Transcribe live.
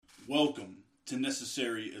Welcome to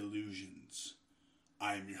Necessary Illusions.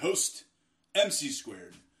 I am your host, MC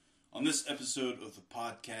Squared. On this episode of the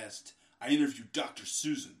podcast, I interview Dr.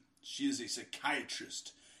 Susan. She is a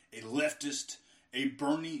psychiatrist, a leftist, a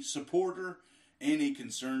Bernie supporter, and a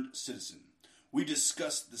concerned citizen. We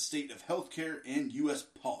discuss the state of healthcare and U.S.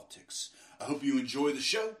 politics. I hope you enjoy the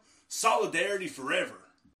show. Solidarity forever.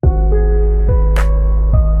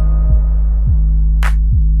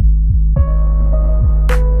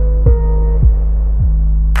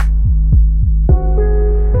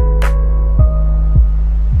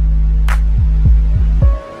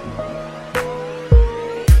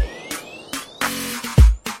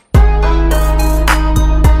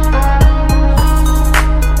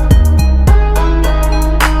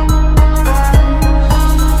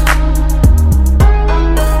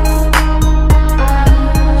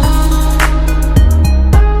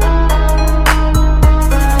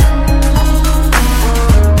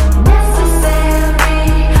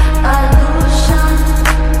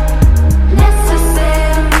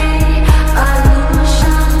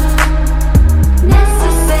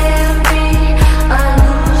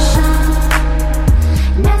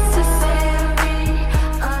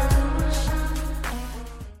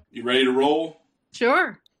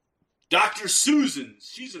 Dr. Susan,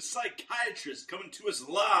 she's a psychiatrist coming to us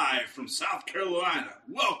live from South Carolina.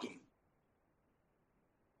 Welcome.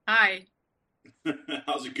 Hi.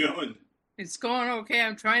 How's it going? It's going okay.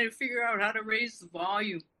 I'm trying to figure out how to raise the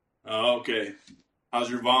volume. Oh, okay. How's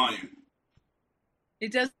your volume?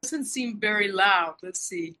 It doesn't seem very loud. Let's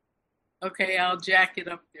see. Okay, I'll jack it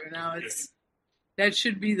up there now. Okay. That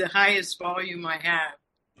should be the highest volume I have.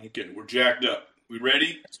 Okay, we're jacked up. We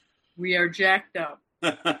ready? We are jacked up.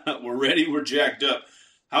 We're ready. We're jacked up.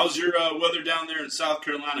 How's your weather down there in South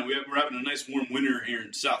Carolina? We're having a nice warm winter here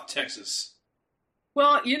in South Texas.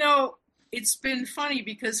 Well, it's been funny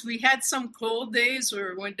because we had some cold days where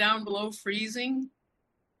it went down below freezing,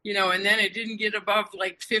 and then it didn't get above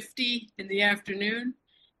like 50 in the afternoon.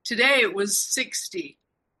 Today it was 60.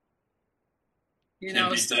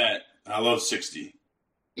 Can't beat that. I love 60.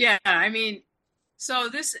 Yeah, so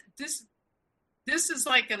this is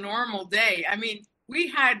like a normal day. We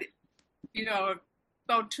had,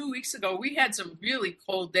 about 2 weeks ago, we had some really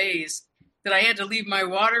cold days that I had to leave my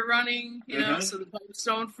water running, so the pipes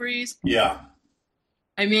don't freeze. Yeah.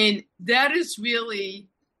 That is really,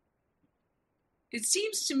 it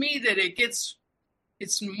seems to me that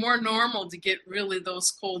it's more normal to get really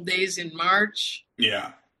those cold days in March.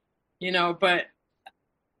 Yeah. But,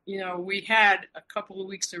 we had a couple of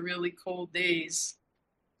weeks of really cold days.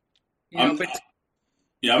 I'm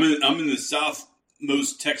in the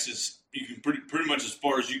southmost Texas. You can pretty much as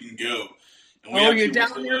far as you can go. And you're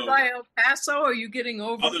down there by El Paso? Or are you getting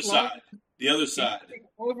overflown? The other side.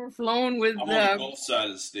 Overflown with I'm on the Gulf side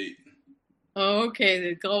of the state. Oh, okay,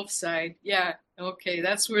 the Gulf side. Yeah, okay,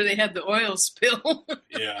 that's where they had the oil spill.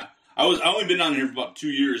 Yeah, I only been down here for about 2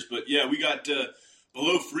 years, but yeah, we got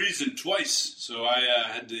below freezing twice, so I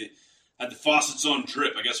had the faucets on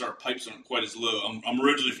drip. I guess our pipes aren't quite as low. I'm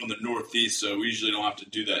originally from the Northeast, so we usually don't have to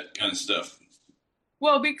do that kind of stuff.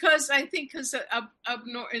 Well, because up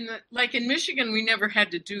north, in Michigan, we never had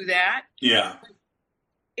to do that. Yeah.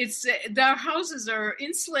 It's their houses are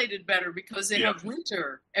insulated better because they have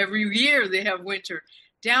winter. Every year they have winter.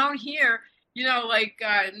 Down here,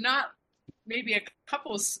 not maybe a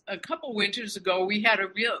couple winters ago, we had a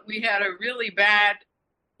really bad.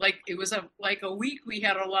 It was a week we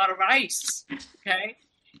had a lot of ice, okay?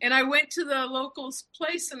 And I went to the local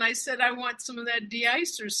place and I said, I want some of that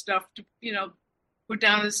de-icer stuff to, put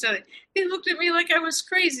down and study. They looked at me like I was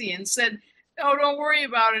crazy and said, oh, don't worry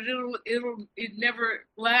about it. It never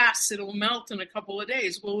lasts. It'll melt in a couple of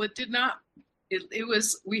days. Well, it did not.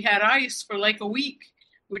 We had ice for like a week,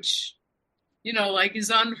 which, is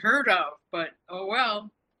unheard of, but oh well.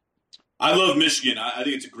 I love Michigan. I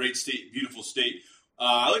think it's a great state, beautiful state.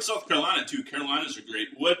 I like South Carolina, too. Carolinas are great.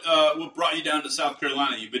 What brought you down to South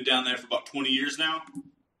Carolina? You've been down there for about 20 years now?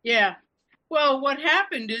 Yeah. Well, what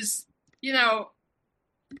happened is,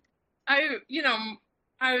 I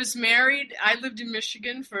was married. I lived in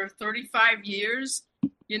Michigan for 35 years,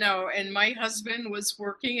 and my husband was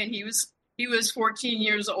working, and he was 14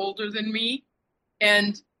 years older than me.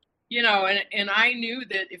 And, and I knew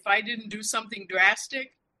that if I didn't do something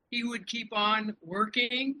drastic, he would keep on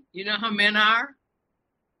working. You know how men are.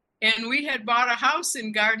 And we had bought a house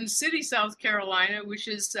in Garden City, South Carolina, which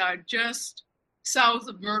is just south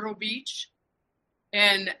of Myrtle Beach.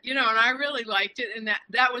 And, and I really liked it. And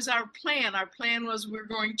that was our plan. Our plan was we're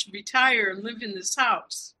going to retire and live in this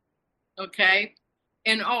house. Okay.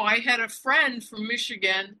 And, I had a friend from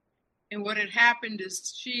Michigan And what had happened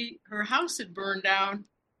is her house had burned down.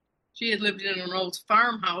 She had lived in an old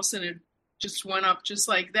farmhouse and it just went up just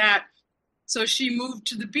like that. So she moved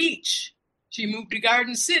to the beach. She moved to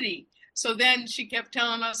Garden City. So then she kept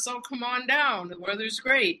telling us, oh, come on down. The weather's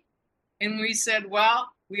great. And we said, well,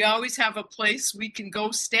 we always have a place we can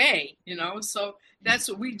go stay, So that's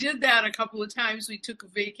what we did that a couple of times. We took a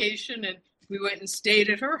vacation and we went and stayed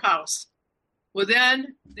at her house. Well,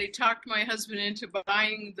 then they talked my husband into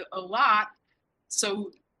buying a lot.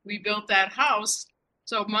 So we built that house.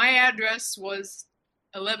 So my address was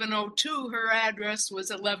 1102. Her address was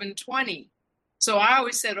 1120. So I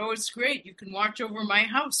always said, oh, it's great. You can watch over my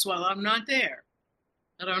house while I'm not there.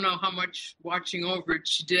 I don't know how much watching over it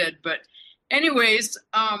she did. But anyways,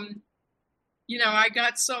 I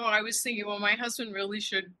was thinking, well, my husband really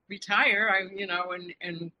should retire.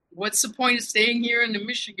 And what's the point of staying here in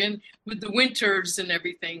Michigan with the winters and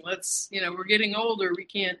everything? We're getting older.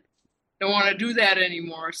 Don't want to do that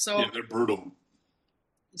anymore. So yeah, they're brutal.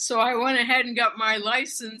 So I went ahead and got my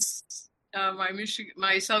license,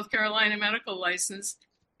 my South Carolina medical license,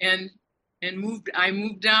 and I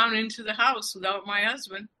moved down into the house without my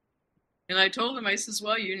husband. And I told him, I says,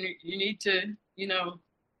 well, you need to,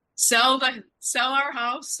 sell our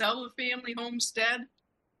house, sell the family homestead,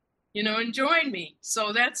 and join me.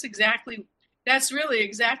 So that's really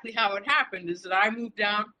exactly how it happened, is that I moved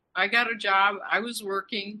down, I got a job, I was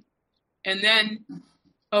working, and then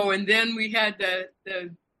we had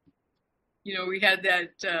we had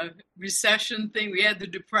that recession thing. We had the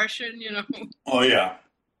Depression, Oh, yeah.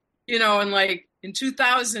 And like in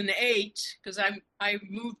 2008, because I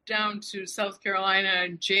moved down to South Carolina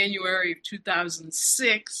in January of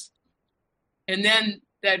 2006, and then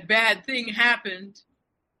that bad thing happened.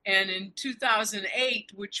 And in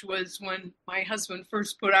 2008, which was when my husband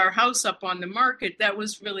first put our house up on the market, that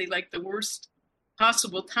was really like the worst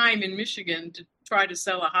possible time in Michigan to try to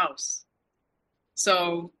sell a house.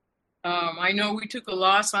 So I know we took a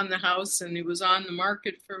loss on the house, and it was on the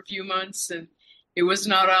market for a few months, and it was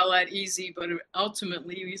not all that easy, but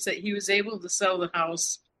ultimately he was able to sell the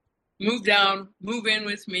house, move in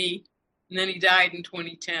with me, and then he died in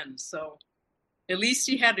 2010. So at least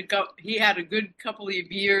he had a good couple of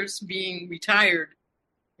years being retired,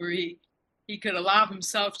 where he could allow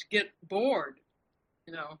himself to get bored,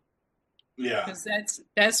 Yeah. Because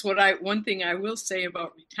that's one thing I will say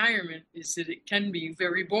about retirement is that it can be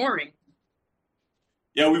very boring.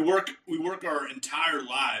 Yeah, we work our entire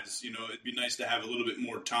lives. It'd be nice to have a little bit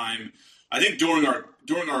more time. I think during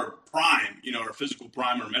our prime, our physical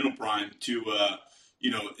prime or mental prime, to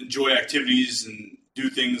enjoy activities and do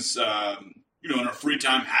things, in our free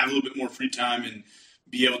time, have a little bit more free time, and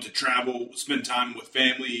be able to travel, spend time with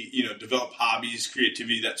family, develop hobbies,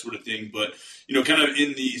 creativity, that sort of thing. But kind of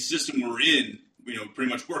in the system we're in,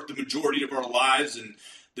 pretty much work the majority of our lives, and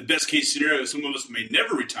the best case scenario, some of us may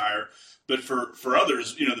never retire. But for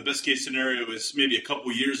others, the best case scenario is maybe a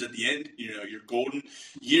couple years at the end, your golden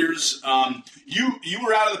years. You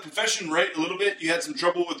were out of the profession, right? A little bit. You had some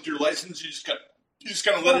trouble with your license. You just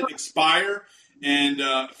kind of let it expire and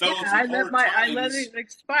fell into hard times. I let it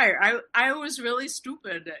expire. I was really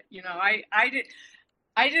stupid.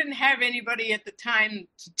 I didn't have anybody at the time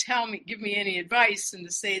to give me any advice and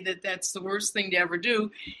to say that that's the worst thing to ever do.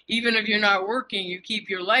 Even if you're not working, you keep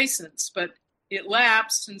your license. But it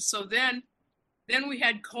lapsed, and so then we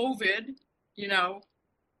had COVID.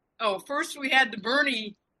 First we had the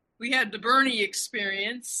Bernie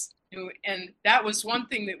experience, and that was one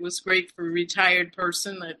thing that was great for a retired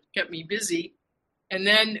person that kept me busy. And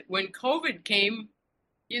then when COVID came,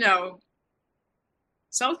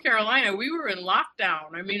 South Carolina, we were in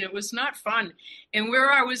lockdown. I mean, it was not fun. And where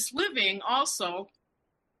I was living also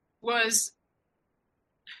was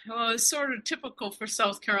sort of typical for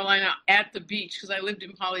South Carolina at the beach, because I lived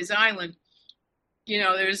in Pawleys Island.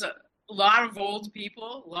 There's a lot of old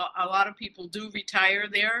people. A lot of people do retire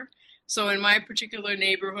there. So in my particular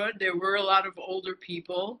neighborhood, there were a lot of older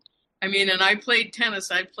people. I mean, and I played tennis.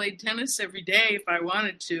 I played tennis every day if I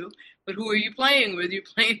wanted to. But who are you playing with? You're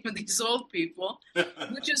playing with these old people,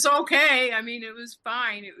 which is okay. I mean, it was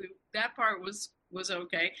fine. That part was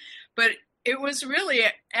okay. But it was really,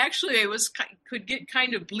 actually, could get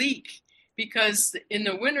kind of bleak, because in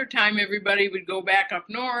the wintertime, everybody would go back up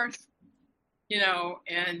north,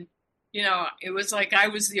 and, it was like I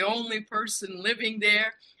was the only person living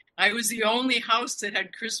there. I was the only house that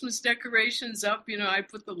had Christmas decorations up. I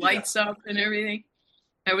put the lights up and everything.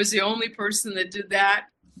 I was the only person that did that.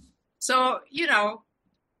 So,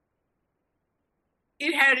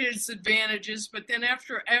 it had its advantages, but then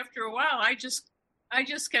after a while, I just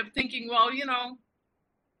kept thinking, well,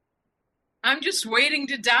 I'm just waiting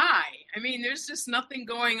to die. I mean, there's just nothing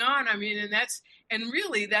going on. I mean, and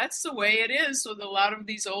really that's the way it is with a lot of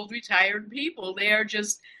these old retired people. They are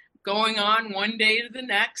just going on one day to the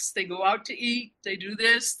next. They go out to eat, they do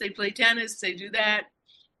this, they play tennis, they do that,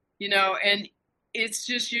 and it's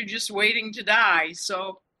just, you're just waiting to die.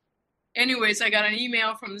 So anyways, I got an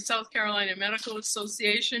email from the South Carolina Medical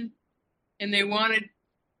Association, and they wanted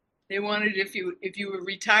if you were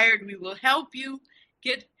retired, we will help you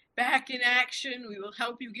get back in action. We will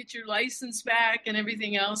help you get your license back and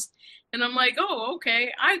everything else. And I'm like, oh,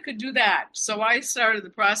 okay, I could do that. So I started the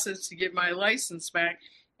process to get my license back,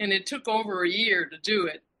 and it took over a year to do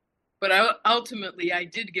it. But ultimately, I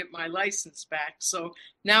did get my license back. So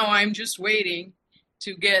now I'm just waiting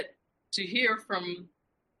to hear from,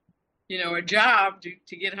 a job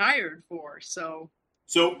to get hired for. So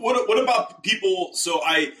what about people? So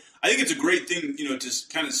I think it's a great thing, to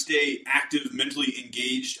kind of stay active, mentally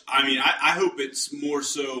engaged. I mean, I hope it's more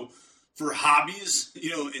so for hobbies,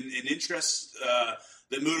 and interests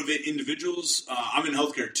that motivate individuals. I'm in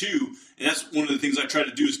healthcare too, and that's one of the things I try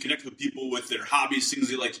to do is connect with people with their hobbies, things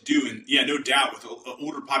they like to do. And yeah, no doubt, with an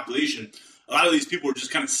older population, a lot of these people are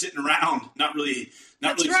just kind of sitting around, not really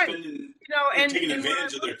spending, taking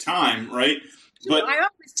advantage of their time, right? But I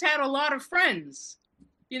always had a lot of friends,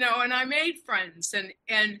 and I made friends,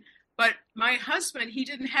 but my husband, he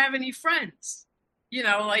didn't have any friends.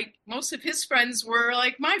 Like most of his friends were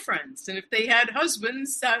like my friends, and if they had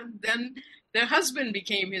husbands, then their husband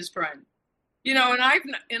became his friend.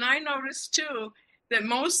 And I noticed too that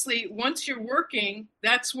mostly once you're working,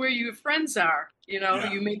 that's where your friends are.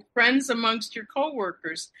 You make friends amongst your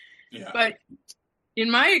coworkers. Yeah. But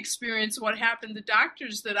in my experience, what happened, the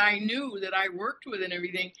doctors that I knew, that I worked with and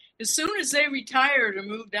everything, as soon as they retired or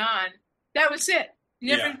moved on, that was it.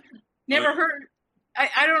 Never heard.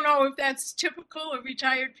 I don't know if that's typical of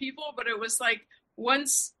retired people, but it was like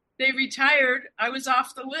once they retired, I was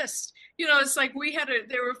off the list. It's like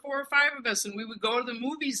there were 4 or 5 of us, and we would go to the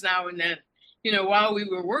movies now and then, while we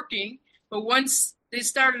were working. But once they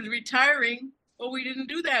started retiring, well, we didn't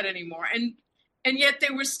do that anymore. And yet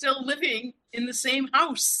they were still living in the same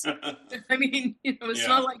house. I mean, it's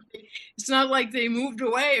not like they moved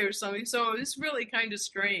away or something. So it's really kind of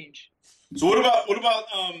strange. So what about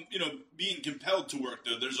being compelled to work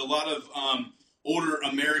though? There's a lot of older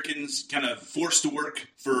Americans kind of forced to work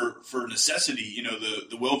for necessity.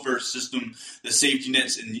 The welfare system, the safety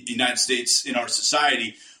nets in the United States, in our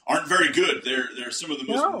society, aren't very good. They're some of the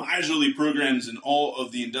most miserly programs in all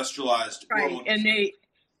of the industrialized world. And they,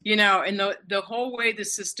 and the whole way the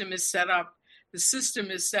system is set up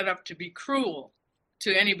to be cruel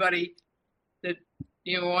to anybody that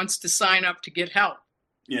wants to sign up to get help.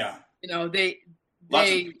 Yeah.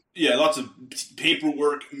 Lots of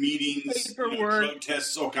paperwork, meetings, drug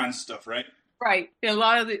tests, all kinds of stuff, right? Right. A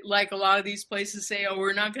lot of these places say, "Oh,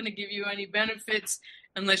 we're not going to give you any benefits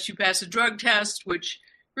unless you pass a drug test." Which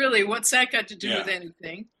really, what's that got to do with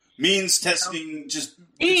anything? Means testing,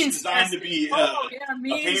 it's designed to be a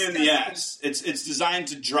pain in the ass. It's designed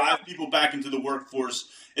to drive people back into the workforce.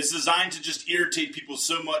 It's designed to just irritate people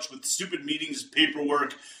so much with stupid meetings,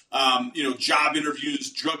 paperwork, job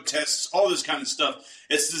interviews, drug tests, all this kind of stuff.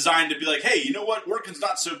 It's designed to be like, hey, you know what? Working's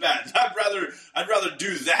not so bad. I'd rather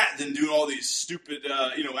do that than do all these stupid,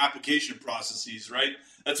 application processes, right?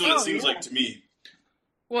 That's what it seems like to me.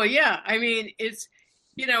 Well, yeah. I mean, it's,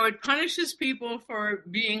 it punishes people for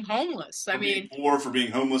being homeless. For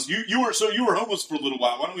being homeless. You were homeless for a little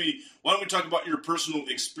while. Why don't we talk about your personal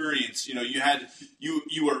experience?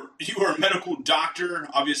 You were a medical doctor,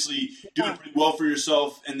 obviously doing pretty well for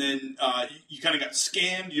yourself, and then you kind of got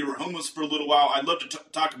scammed. You were homeless for a little while. I'd love to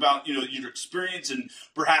talk about your experience and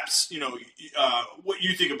perhaps what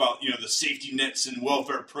you think about the safety nets and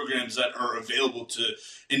welfare programs that are available to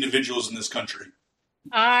individuals in this country.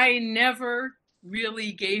 I never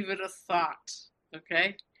really gave it a thought.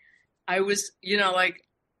 Okay. I was,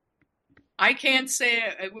 I can't say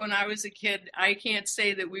when I was a kid, I can't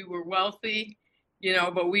say that we were wealthy,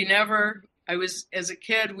 but as a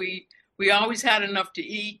kid, we always had enough to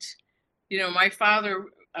eat. My father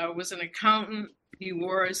was an accountant. He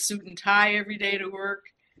wore a suit and tie every day to work.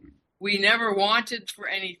 We never wanted for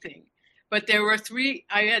anything, but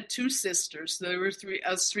I had 2 sisters. There were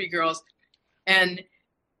 3 girls, and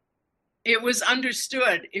it was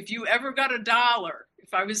understood if you ever got $1,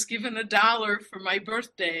 if I was given $1 for my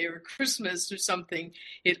birthday or Christmas or something,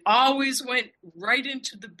 it always went right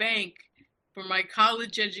into the bank for my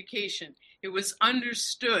college education. It was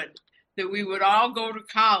understood that we would all go to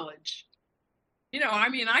college.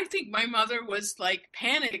 I think my mother was like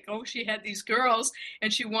panic. Oh, she had these girls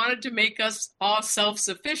and she wanted to make us all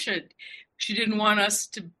self-sufficient. she didn't want us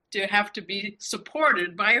to have to be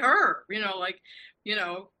supported by her,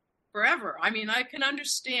 forever. I mean, I can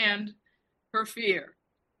understand her fear.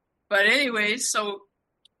 But anyway, so,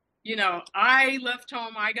 I left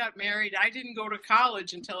home, I got married. I didn't go to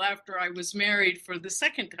college until after I was married for the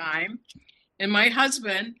second time. And my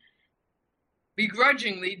husband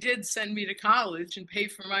begrudgingly did send me to college and pay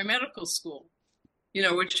for my medical school,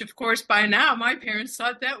 which of course by now my parents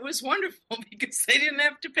thought that was wonderful because they didn't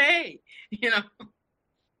have to pay,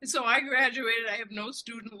 And so I graduated. I have no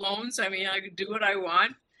student loans. I mean, I could do what I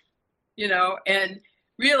want, and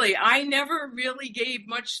really, I never really gave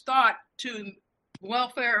much thought to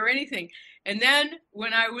welfare or anything. And then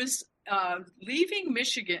when I was leaving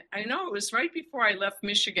Michigan, I know it was right before I left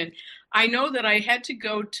Michigan, I know that I had to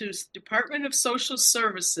go to Department of Social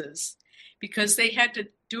Services because they had to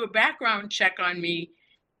do a background check on me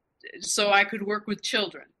so I could work with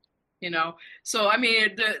children. So I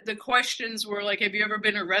mean, the questions were like, have you ever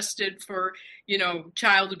been arrested for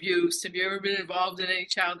child abuse? Have you ever been involved in any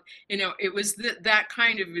child? It was that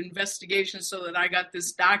kind of investigation, so that I got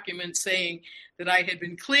this document saying that I had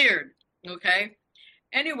been cleared. Okay.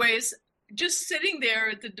 Anyways, just sitting there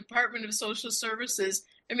at the Department of Social Services,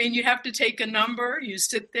 I mean, you have to take a number, you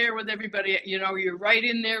sit there with everybody, you're right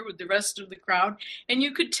in there with the rest of the crowd, and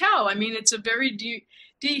you could tell, I mean, it's a very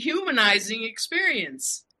dehumanizing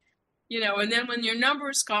experience. And then when your number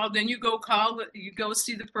is called, then you go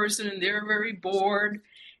see the person, and they're very bored.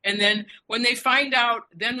 And then when they find out,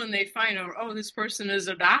 oh, this person is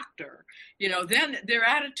a doctor, then their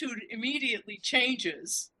attitude immediately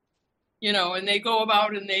changes, and they go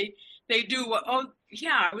about and they do what, oh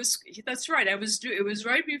yeah, that's right. It was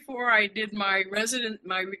right before I did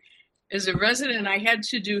as a resident, I had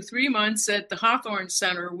to do 3 months at the Hawthorne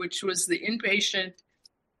Center, which was the inpatient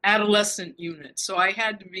adolescent unit. So I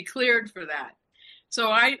had to be cleared for that. So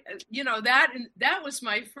that was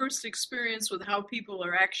my first experience with how people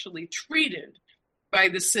are actually treated by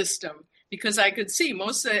the system, because I could see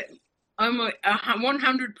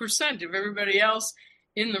 100% of everybody else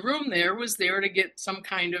in the room there was there to get some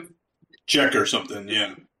kind of check or something.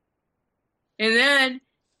 Yeah. And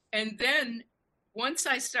then once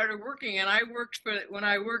I started working, and when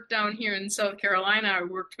I worked down here in South Carolina, I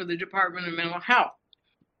worked for the Department of Mental Health.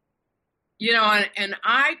 And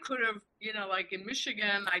I could have, like in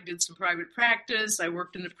Michigan, I did some private practice. I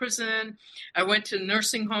worked in the prison. I went to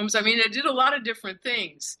nursing homes. I mean, I did a lot of different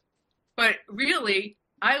things. But really,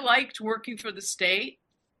 I liked working for the state.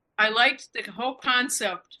 I liked the whole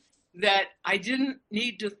concept that I didn't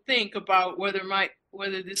need to think about whether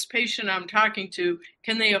this patient I'm talking to,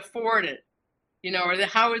 can they afford it? Or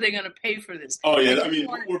how are they going to pay for this? Oh yeah, I mean,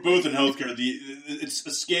 we're both in healthcare. It's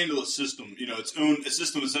a scandalous system. It's a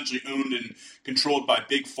system essentially owned and controlled by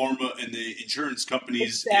big pharma and the insurance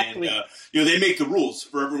companies, exactly. And they make the rules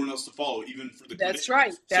for everyone else to follow, even for the. That's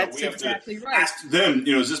right. That's so we exactly have to right. Ask them,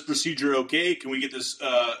 is this procedure okay? Can we get this?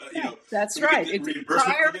 That's right. It's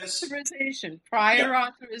prior authorization.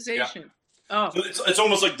 Authorization. Yeah. Oh, so it's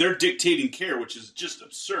almost like they're dictating care, which is just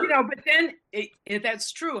absurd. But then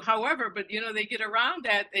that's true. However, but they get around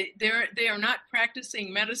that. They are not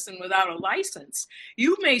practicing medicine without a license.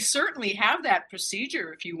 You may certainly have that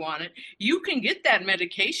procedure if you want it. You can get that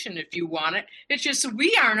medication if you want it. It's just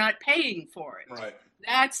we are not paying for it. Right.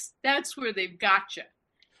 That's where they've got you.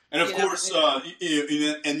 And of course,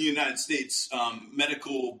 in the United States,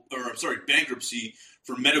 bankruptcy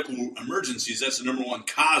for medical emergencies, that's the number one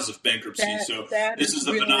cause of bankruptcy. This is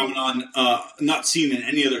a phenomenon not seen in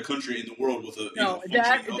any other country in the world with a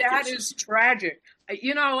that is tragic.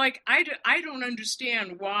 I don't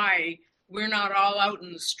understand why we're not all out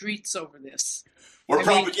in the streets over this. We're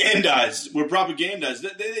propagandized.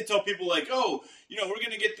 They tell people like, oh, we're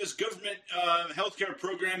going to get this government healthcare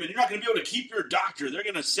program, and you're not going to be able to keep your doctor. They're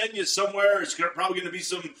going to send you somewhere. It's probably going to be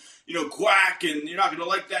some, quack, and you're not going to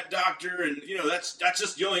like that doctor. And, that's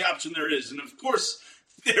just the only option there is. And, of course,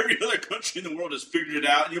 every other country in the world has figured it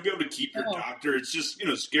out, and you'll be able to keep your doctor. It's just,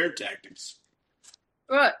 scare tactics.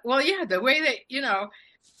 Well, yeah, the way that,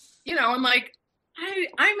 I'm like,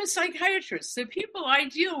 I'm a psychiatrist. The people I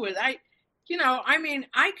deal with, I can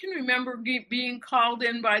remember being called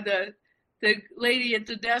in by the lady at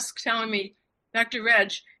the desk telling me, Dr.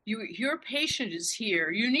 Reg, your patient is here.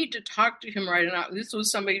 You need to talk to him right now. This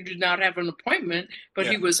was somebody who did not have an appointment, but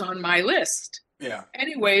he was on my list. Yeah.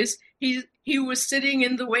 Anyways, he was sitting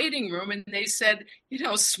in the waiting room, and they said,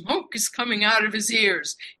 smoke is coming out of his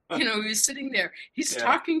ears. He's sitting there. He's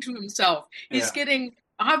talking to himself. He's getting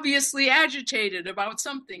obviously agitated about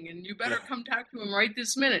something, and you better come talk to him right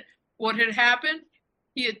this minute. What had happened?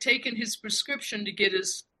 He had taken his prescription to get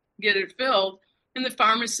it filled, And the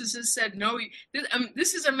pharmacist has said, no,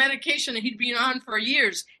 this is a medication that he'd been on for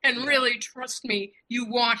years. And really, trust me, you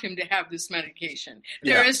want him to have this medication.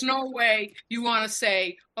 There is no way you want to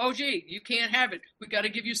say, oh, gee, you can't have it. We got to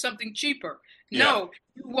give you something cheaper. No,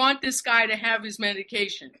 you want this guy to have his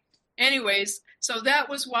medication. Anyways, so that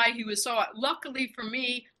was why he was so, luckily for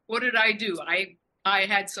me, what did I do? I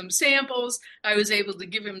had some samples. I was able to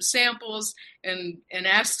give him samples and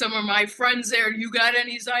ask some of my friends there, you got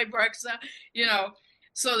any Zyprexa?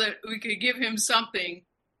 So that we could give him something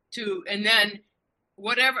to, and then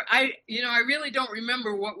whatever, I really don't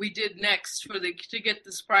remember what we did next to get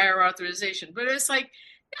this prior authorization, but it's like,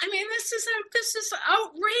 this is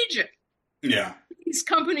outrageous. Yeah. These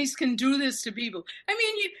companies can do this to people.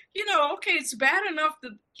 Okay, it's bad enough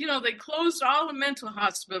that, they closed all the mental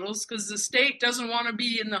hospitals because the state doesn't want to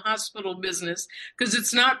be in the hospital business because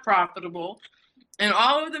it's not profitable. And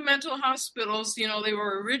all of the mental hospitals, they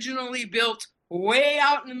were originally built way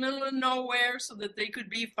out in the middle of nowhere so that they could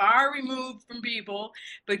be far removed from people.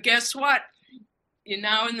 But guess what?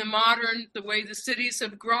 Now in the way the cities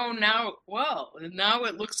have grown now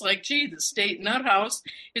it looks like, the state nut house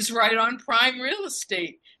is right on prime real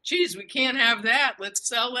estate. Geez, we can't have that. Let's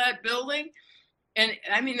sell that building. And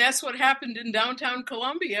that's what happened in downtown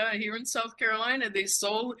Columbia here in South Carolina. They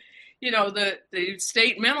sold, the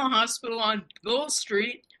state mental hospital on Bull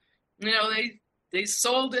Street. They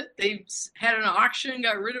sold it. They had an auction,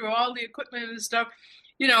 got rid of all the equipment and stuff.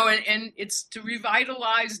 And it's to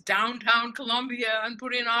revitalize downtown Columbia and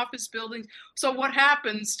put in office buildings. So what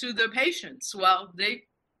happens to the patients? Well, they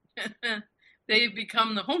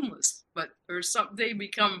become the homeless, they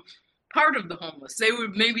become part of the homeless. They were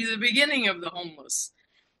maybe the beginning of the homeless.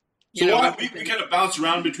 So why don't we kind of bounce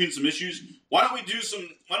around between some issues? Why don't we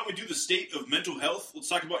do the state of mental health? Let's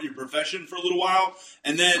talk about your profession for a little while.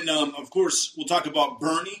 And then, of course, we'll talk about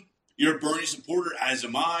Bernie. You're a Bernie supporter, as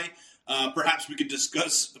am I. Perhaps we could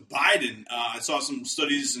discuss Biden. I saw some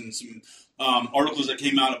studies and some articles that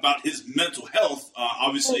came out about his mental health.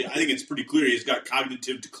 Obviously, I think it's pretty clear he's got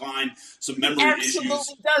cognitive decline, some memory issues.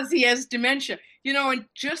 Absolutely does. He has dementia. And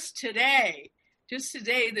just today,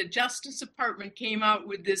 the Justice Department came out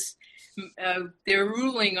with this, their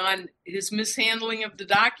ruling on his mishandling of the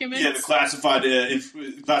documents. Yeah, the classified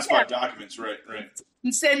documents, right.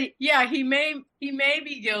 And said, he may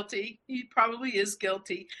be guilty. He probably is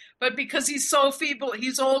guilty, but because he's so feeble,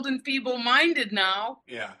 he's old and feeble-minded now.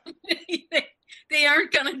 Yeah, they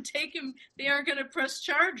aren't going to take him. They aren't going to press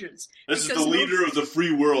charges. This is the leader of the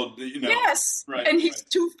free world. Yes, right, and he's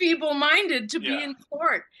too feeble-minded to be in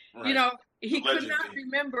court. Right. He could not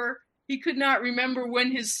remember. He could not remember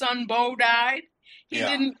when his son Beau died. He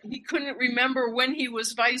couldn't remember when he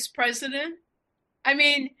was vice president.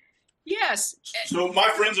 Yes. So my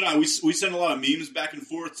friends and I, we send a lot of memes back and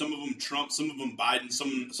forth. Some of them Trump, some of them Biden, some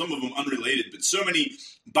of them unrelated. But so many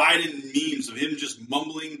Biden memes of him just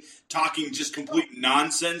mumbling, talking just complete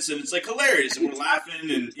nonsense, and it's like hilarious. And we're laughing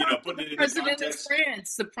and putting it in President context. of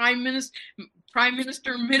France, the Prime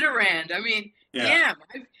Minister Mitterrand.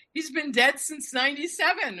 He's been dead since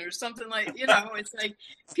 '97 or something like. It's like,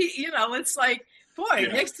 it's like. Boy,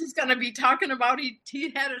 next he's going to be talking about he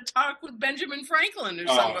had a talk with Benjamin Franklin or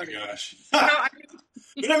somebody. Oh, my gosh. But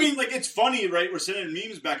it's funny, right? We're sending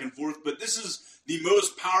memes back and forth, but this is the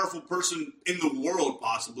most powerful person in the world,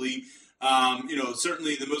 possibly.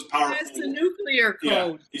 Certainly the most powerful. That's the nuclear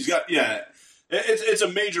code. Yeah, he's got, it's a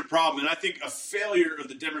major problem. And I think a failure of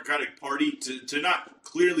the Democratic Party to not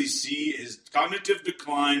clearly see his cognitive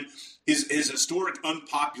decline, his historic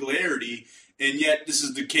unpopularity. And yet, this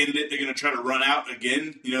is the candidate they're going to try to run out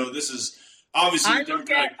again. This is obviously the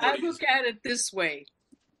Democratic Party. I look at it this way.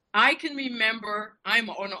 I can remember, I'm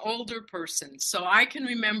an older person, so I can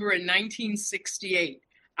remember in 1968,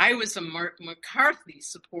 I was a McCarthy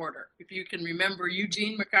supporter. If you can remember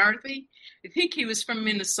Eugene McCarthy, I think he was from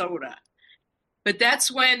Minnesota. But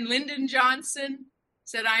that's when Lyndon Johnson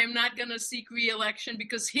said, I am not going to seek re-election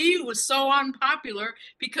because he was so unpopular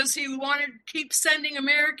because he wanted to keep sending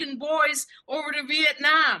American boys over to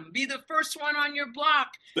Vietnam, be the first one on your block.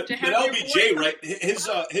 But LBJ, right?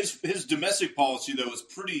 His domestic policy though was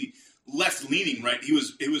pretty left-leaning, right? He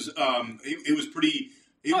was pretty.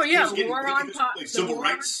 Civil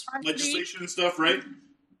rights legislation and stuff, right?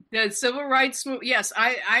 The civil rights movement. Yes,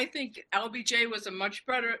 I think LBJ was a much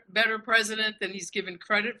better president than he's given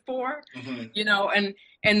credit for. Mm-hmm.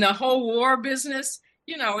 And the whole war business.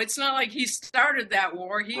 It's not like he started that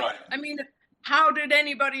war. How did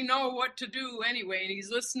anybody know what to do anyway? And he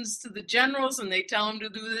listens to the generals, and they tell him to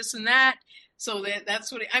do this and that. So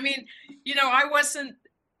that's what. I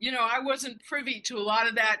wasn't privy to a lot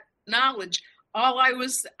of that knowledge. I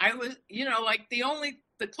was, like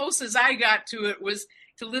the closest I got to it was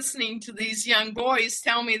to listening to these young boys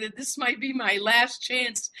tell me that this might be my last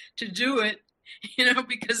chance to do it,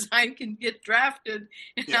 because I can get drafted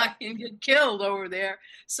and I can get killed over there.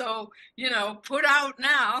 So, put out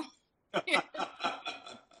now.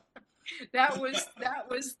 That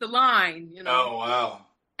was the line, Oh, wow.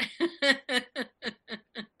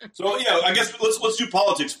 So, I guess let's do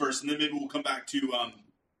politics first, and then maybe we'll come back to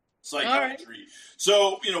psychiatry. Right.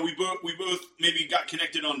 So, we both maybe got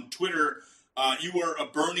connected on Twitter. You were a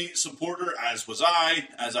Bernie supporter, as was I,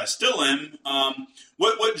 as I still am.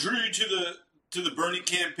 What drew you to the Bernie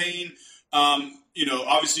campaign?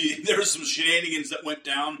 Obviously there were some shenanigans that went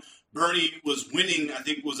down. Bernie was winning, I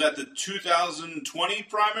think, was at the 2020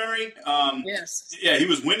 primary. Yes. Yeah, he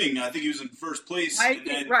was winning. I think he was in first place. I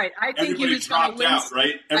think he was going to win. Out,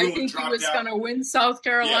 right? I think he was going to win South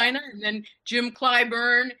Carolina, and then Jim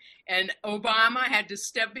Clyburn and Obama had to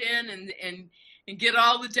step in and get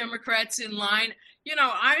all the Democrats in line.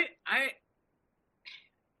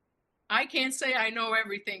 I can't say I know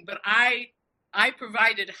everything, but I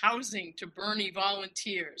provided housing to Bernie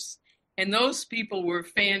volunteers. And those people were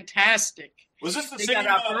fantastic. Was this the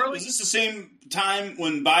same time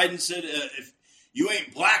when Biden said, "If you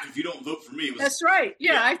ain't black, if you don't vote for me"? That's right.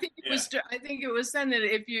 Yeah, I think it was. I think it was then that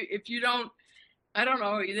if you don't, I don't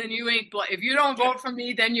know, then you ain't black. If you don't vote for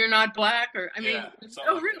me, then you're not black. Or it's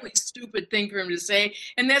a really stupid thing for him to say.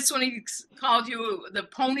 And that's when he called you the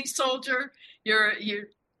pony soldier. You're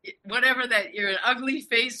whatever that, you're an ugly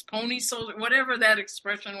faced pony soldier, whatever that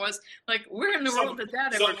expression was. Like, where in the world did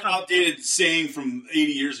that ever come? Some outdated saying from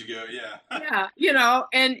 80 years ago. Yeah.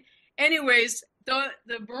 And anyways, the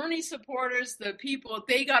Bernie supporters, the people,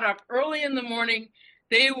 they got up early in the morning.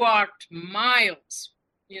 They walked miles.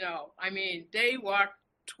 They walked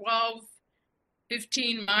 12,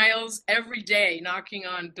 15 miles every day, knocking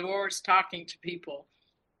on doors, talking to people.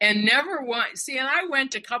 And never once, and I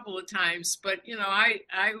went a couple of times, but,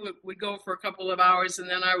 I would go for a couple of hours and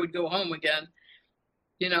then I would go home again,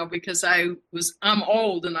 because I'm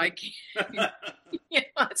old and I can't,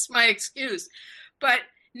 that's my excuse. But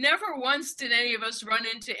never once did any of us run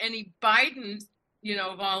into any Biden,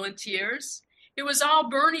 volunteers. It was all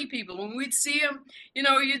Bernie people. When we'd see them, they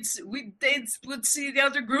would see the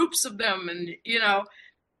other groups of them. And,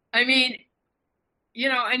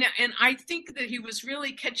 and I think that he was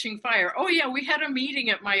really catching fire. Oh yeah, we had a meeting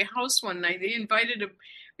at my house one night.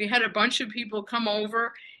 We had a bunch of people come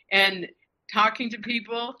over and talking to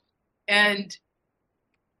people, and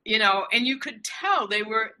and you could tell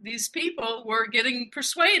these people were getting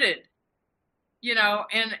persuaded,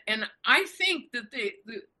 and I think that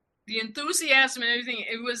the enthusiasm and everything,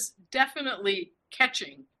 it was definitely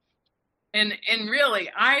catching. And really,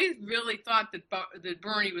 I really thought that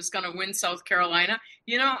Bernie was going to win South Carolina,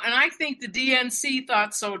 and I think the DNC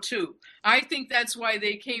thought so too. I think that's why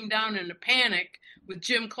they came down in a panic with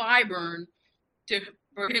Jim Clyburn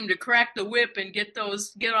for him to crack the whip and get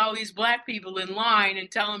all these black people in line and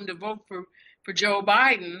tell them to vote for Joe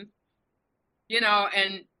Biden, and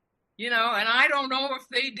I don't know if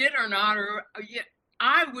they did or not, or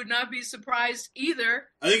I would not be surprised either.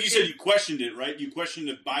 I think you said you questioned it, right? You questioned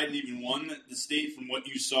if Biden even won the state from what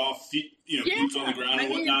you saw, boots on the ground and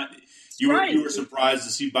whatnot. You were surprised to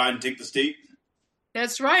see Biden take the state?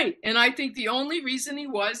 That's right. And I think the only reason he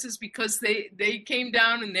was is because they came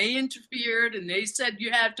down and they interfered and they said you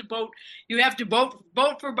have to vote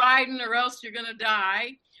for Biden or else you're going to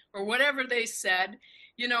die, or whatever they said.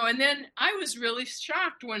 And then I was really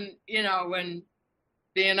shocked when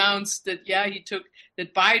they announced that,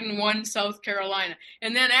 that Biden won South Carolina.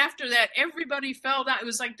 And then after that, everybody fell down. It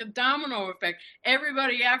was like the domino effect.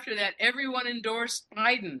 Everybody after that, everyone endorsed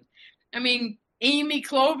Biden. Amy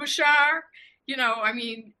Klobuchar,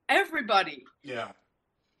 everybody. Yeah.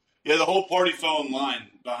 Yeah, the whole party fell in line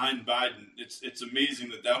behind Biden. It's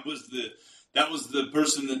amazing that was the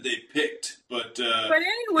person that they picked. But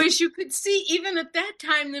anyways, you could see even at that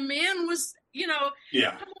time, the man was,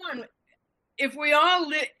 come on. If we all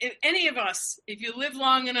live, if any of us, if you live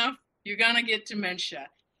long enough, you're going to get dementia.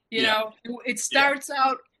 It starts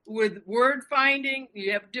out with word finding.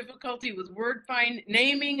 You have difficulty with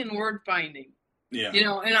naming and word finding. Yeah.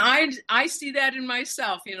 And I see that in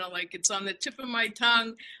myself, like it's on the tip of my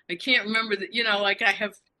tongue. I can't remember that, like I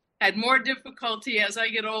have had more difficulty as I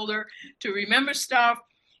get older to remember stuff.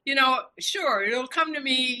 Sure, it'll come to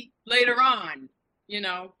me later on,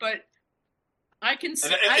 but I can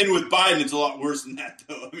see. And with Biden, it's a lot worse than that,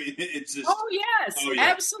 though. It's just. Oh, yes,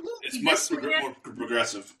 absolutely. It's much more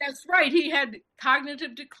progressive. That's right. He had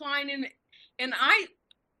cognitive decline, and I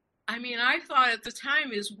I mean, I thought at the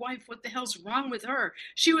time, his wife, what the hell's wrong with her?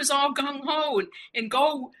 She was all gung ho and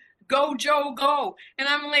go, Joe, go. And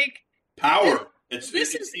I'm like, Power. this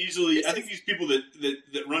It's is easily. this I think is these people that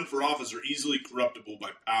run for office are easily corruptible by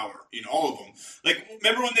power. You know, all of them. Like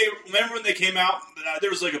remember when they came out? There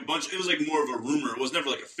was like a bunch. It was like more of a rumor. It was never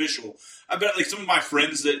like official. I bet like some of my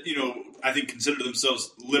friends that I think consider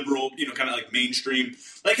themselves liberal. Kind of like mainstream.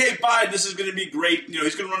 Like, hey, Biden, this is going to be great.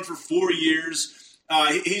 He's going to run for 4 years.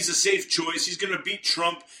 He's a safe choice. He's going to beat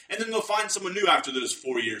Trump, and then they'll find someone new after those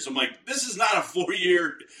 4 years. I'm like, this is not a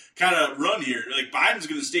 4-year kind of run here. Like, Biden's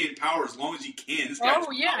going to stay in power as long as he can. This guy's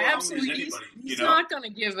absolutely. anybody, He's not going to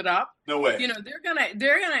give it up. No way. They're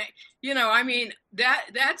gonna. I mean,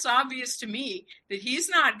 that's obvious to me that he's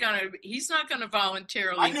not gonna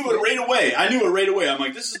voluntarily. I knew it right away. I'm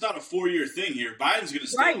like, this is not a 4-year thing here. Biden's going to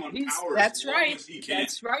stay on power as long as he can.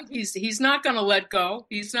 That's right. He's not going to let go.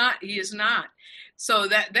 He is not. So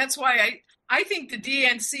that's why I think the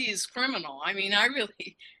DNC is criminal. I mean, I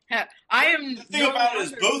really have. The thing about it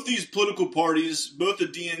is both these political parties, both the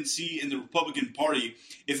DNC and the Republican Party,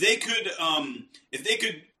 if they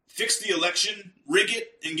could fix the election, rig it,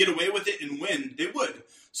 and get away with it and win, they would.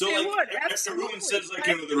 So they like would, everyone says like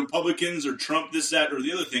the Republicans or Trump, this, that, or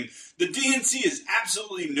the other thing. The DNC is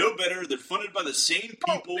absolutely no better. They're funded by the same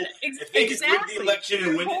people. If they could rig the election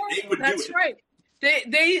and win it, they would do it. That's right.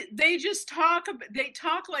 They just talk. They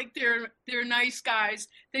talk like they're nice guys.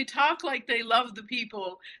 They talk like they love the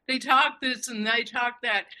people. They talk this and they talk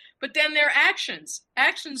that. But then their actions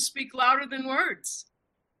speak louder than words.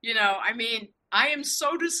 I mean, I am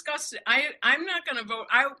so disgusted. I'm not going to vote.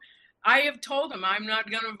 I have told them I'm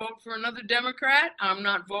not going to vote for another Democrat. I'm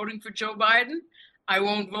not voting for Joe Biden. I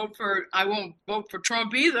won't vote for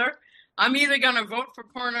Trump either. I'm either going to vote for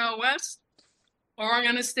Cornel West or I'm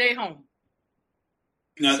going to stay home.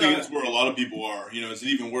 I think that's where a lot of people are. Is it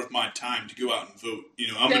even worth my time to go out and vote?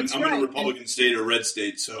 I'm in a Republican state or red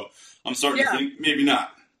state, so I'm starting to think maybe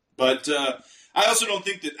not. But I also don't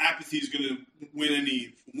think that apathy is going to win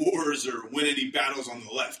any wars or win any battles on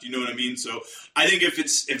the left. You know what I mean? So I think if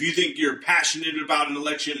you think you're passionate about an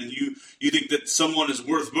election and you think that someone is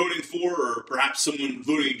worth voting for, or perhaps someone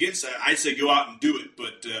voting against, I say go out and do it.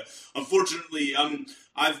 But unfortunately,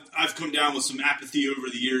 I've come down with some apathy over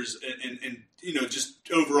the years, and just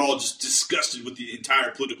overall just disgusted with the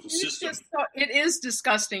entire political system. It is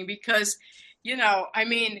disgusting because, I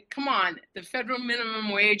mean, come on, the federal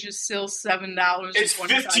minimum wage is still $7. It's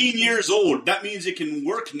 15 years old. That means it can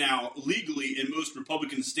work now legally in most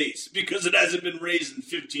Republican states because it hasn't been raised in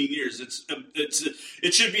 15 years.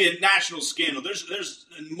 It should be a national scandal. There's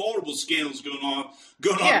multiple scandals going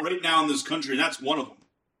on right now in this country, and that's one of them.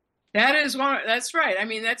 That's right. I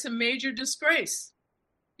mean, that's a major disgrace.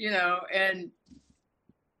 And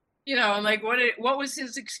like what was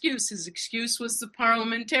his excuse? His excuse was the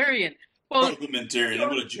parliamentarian. Well, parliamentarian,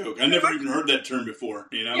 what a joke. I never even heard that term before,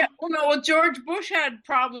 Yeah, well, George Bush had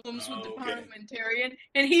problems with the parliamentarian,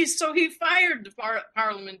 and he fired the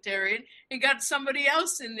parliamentarian and got somebody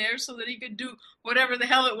else in there so that he could do whatever the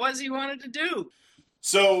hell it was he wanted to do.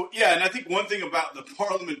 So, yeah, and I think one thing about the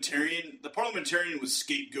parliamentarian was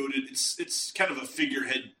scapegoated. It's kind of a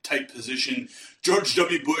figurehead type position. George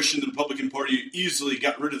W. Bush and the Republican Party easily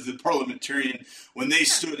got rid of the parliamentarian when they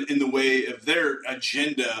stood in the way of their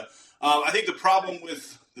agenda. I think the problem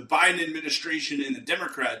with the Biden administration and the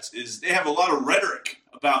Democrats is they have a lot of rhetoric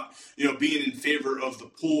about being in favor of the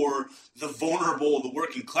poor, the vulnerable, the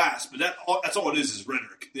working class, but that's all it is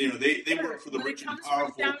rhetoric. They work for the rich and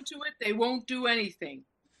powerful. Right down to it, they won't do anything.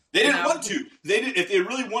 They didn't want to. They did. If they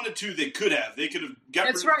really wanted to, they could have. They could have got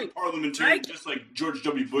rid of the parliamentarian just like George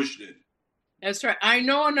W. Bush did. That's right. I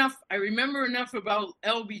know enough. I remember enough about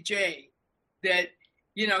LBJ that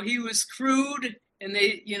he was crude. And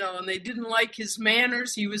they didn't like his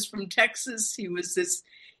manners. He was from Texas. He was this,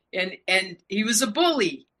 and he was a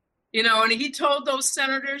bully, and he told those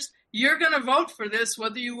senators, you're going to vote for this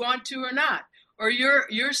whether you want to or not, or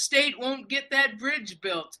your state won't get that bridge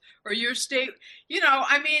built, or your state,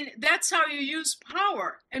 I mean, that's how you use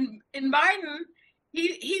power. And in Biden,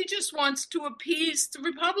 he just wants to appease the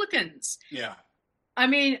Republicans. Yeah. I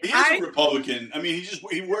mean, he is a Republican. I mean,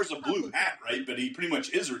 he wears a blue hat, right? But he pretty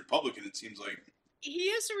much is a Republican, it seems like. He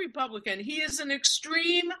is a Republican. He is an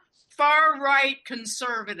extreme far-right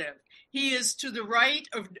conservative. He is to the right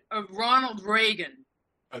of Ronald Reagan.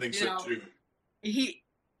 I think so, too.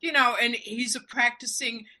 And he's a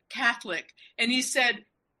practicing Catholic. And he said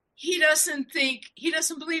he doesn't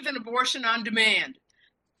believe in abortion on demand.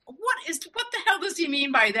 What the hell does he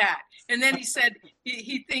mean by that? And then he said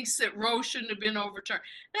he thinks that Roe shouldn't have been overturned.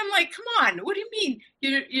 And I'm like, come on, what do you mean?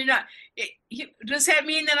 You're not. Does that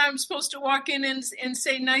mean that I'm supposed to walk in and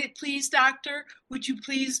say, please, doctor, would you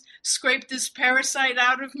please scrape this parasite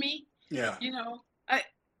out of me? Yeah.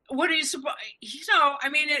 What are you supposed? I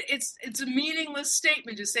mean, it's a meaningless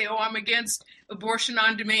statement to say, oh, I'm against abortion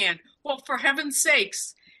on demand. Well, for heaven's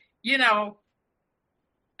sakes,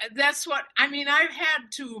 that's what I mean. I've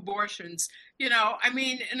had 2 abortions,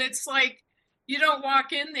 and it's like you don't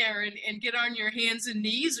walk in there and get on your hands and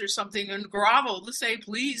knees or something and grovel to say,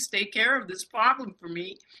 please take care of this problem for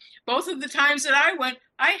me. Both of the times that I went,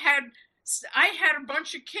 I had a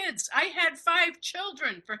bunch of kids. I had 5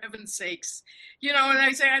 children, for heaven's sakes, and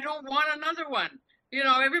I say, I don't want another one.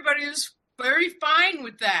 Everybody was very fine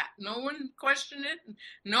with that. No one questioned it.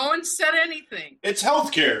 No one said anything. It's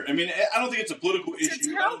healthcare. I mean, I don't think it's a political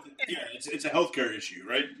issue. It's a healthcare issue,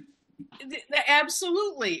 right?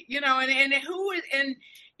 Absolutely. Any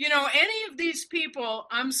of these people,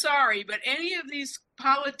 I'm sorry, but any of these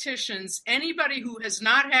politicians, anybody who has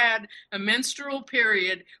not had a menstrual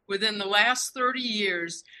period within the last 30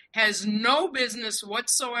 years has no business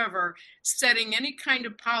whatsoever setting any kind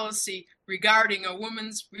of policy regarding a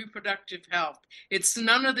woman's reproductive health. It's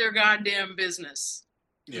none of their goddamn business.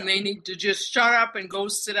 Yeah. And they need to just shut up and go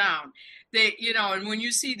sit down. And when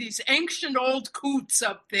you see these ancient old coots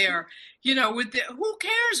up there, who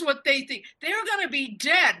cares what they think? They're going to be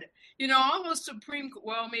dead. All those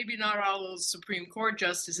maybe not all those Supreme Court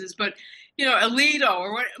justices, but, Alito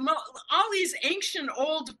or what, all these ancient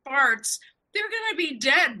old farts, they're going to be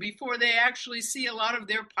dead before they actually see a lot of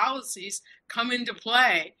their policies come into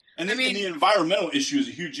play. And the environmental issue is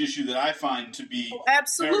a huge issue that I find to be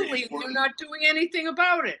absolutely. They're not doing anything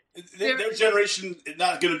about it. Their generation is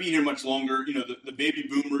not going to be here much longer. The baby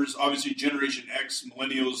boomers, obviously Generation X,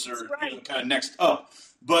 millennials are kind of next up.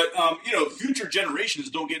 But, future generations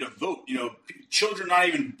don't get a vote. Children not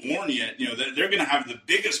even born yet, they're going to have the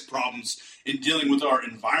biggest problems in dealing with our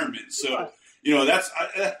environment. So,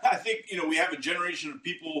 I think, we have a generation of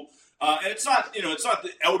people. And it's not the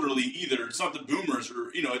elderly either. It's not the boomers or,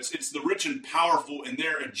 it's the rich and powerful in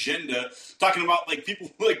their agenda. Talking about like people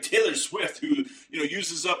like Taylor Swift who,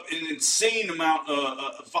 uses up an insane amount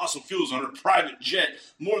of fossil fuels on her private jet,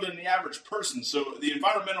 more than the average person. So the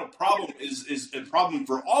environmental problem is a problem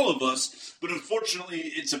for all of us, but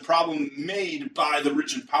unfortunately it's a problem made by the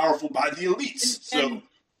rich and powerful, by the elites. So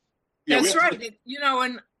that's right.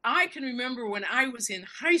 And I can remember when I was in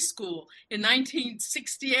high school in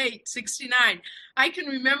 1968, 69, I can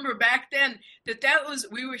remember back then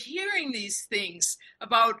we were hearing these things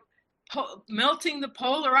about melting the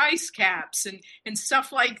polar ice caps and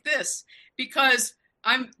stuff like this, because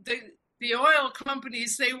the oil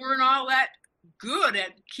companies, they weren't all that good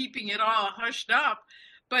at keeping it all hushed up.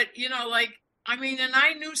 But, and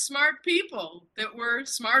I knew smart people that were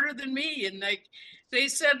smarter than me. And they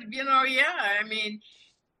said,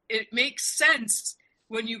 it makes sense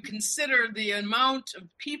when you consider the amount of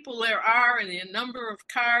people there are and the number of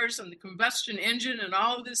cars and the combustion engine and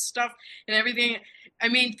all of this stuff and everything.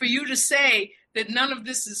 For you to say that none of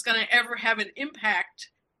this is going to ever have an impact,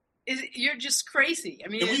 you're just crazy.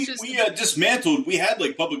 We dismantled. We had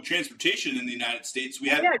like public transportation in the United States. We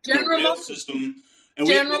had a rail system. And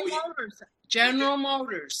General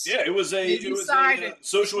Motors. Yeah, it was a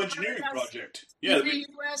social engineering project. Yeah, the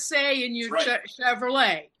USA and your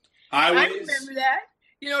Chevrolet. Highways. I remember that.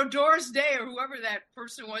 Doris Day or whoever that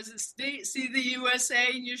person was, see the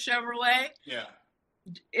USA in your Chevrolet? Yeah.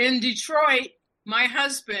 In Detroit, my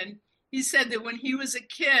husband, he said that when he was a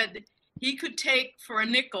kid, he could take for a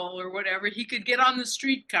nickel or whatever, he could get on the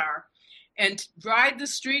streetcar and ride the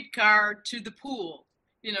streetcar to the pool,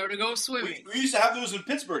 to go swimming. We used to have those in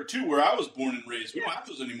Pittsburgh, too, where I was born and raised. We don't have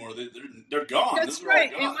those anymore. They're gone. That's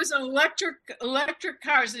right. It was electric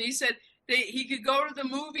cars. And he said he could go to the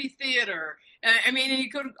movie theater. He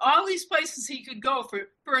could, all these places he could go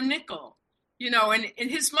for a nickel, and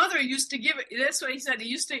his mother used to give it. That's what he said.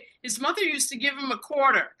 His mother used to give him a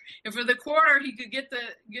quarter. And for the quarter, he could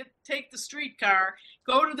take the streetcar,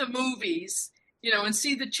 go to the movies, and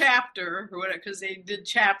see the chapter or whatever, because they did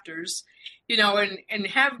chapters, and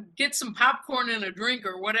get some popcorn and a drink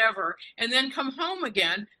or whatever, and then come home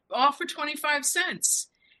again, all for 25 cents.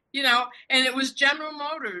 And it was General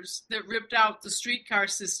Motors that ripped out the streetcar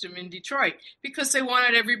system in Detroit because they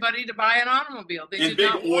wanted everybody to buy an automobile. We have an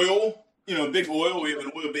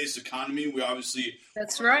oil-based economy. We obviously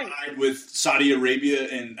allied with Saudi Arabia,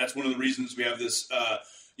 and that's one of the reasons we have this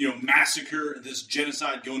massacre, this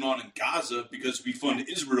genocide going on in Gaza because we fund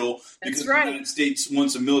Israel because right. the United States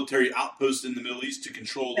wants a military outpost in the Middle East to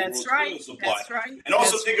control the world's oil supply. That's right. And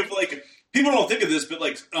also think of people don't think of this, but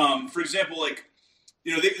for example,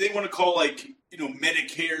 they want to call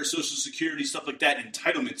Medicare, Social Security, stuff like that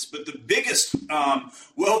entitlements. But the biggest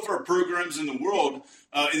welfare programs in the world,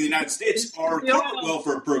 in the United States, are corporate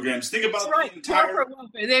welfare programs. Think about the entire corporate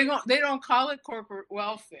welfare. They don't call it corporate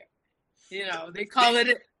welfare. They call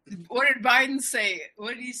it. What did Biden say?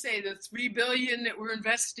 What did he say? The $3 billion that we're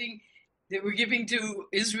investing, that we're giving to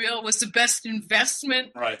Israel, was the best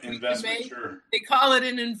investment. Right, investment, sure. They call it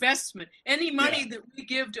an investment. Any money that we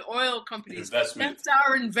give to oil companies, that's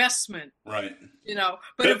our investment. Right.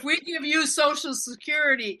 But if we give you Social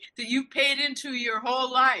Security that you paid into your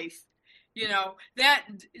whole life,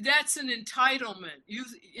 that's an entitlement.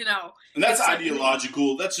 And that's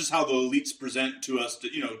ideological. That's just how the elites present to us to,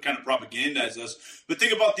 kind of propagandize us. But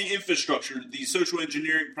think about the infrastructure, the social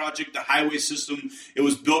engineering project, the highway system. It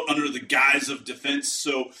was built under the guise of defense.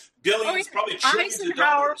 So billions, probably trillions of dollars.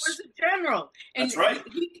 Eisenhower was a general. And that's right.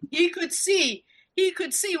 He could see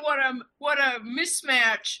what a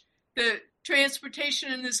mismatch the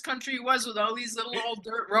transportation in this country was with all these little old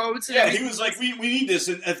dirt roads. He was like, we need this,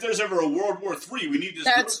 and if there's ever a World War III, we need this.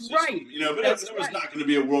 That's right. But there was not going to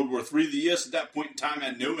be a World War III. The U.S. at that point in time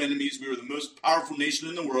had no enemies. We were the most powerful nation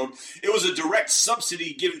in the world. It was a direct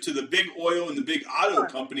subsidy given to the big oil and the big auto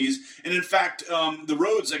companies, and in fact, the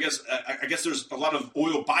roads. I guess there's a lot of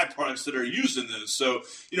oil byproducts that are used in those. So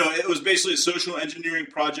it was basically a social engineering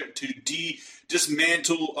project to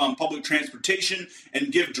dismantle public transportation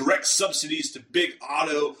and give direct subsidies to big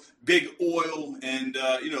auto, big oil, and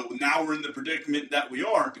now we're in the predicament that we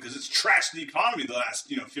are because it's trashed the economy the last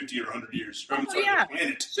 50 or 100 years. The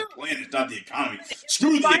planet, the planet, not the economy.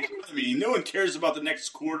 Screw the economy. No one cares about the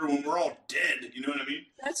next quarter when we're all dead. You know what I mean?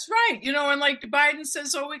 That's right. And like Biden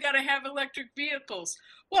says, we got to have electric vehicles.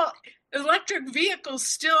 Well, electric vehicles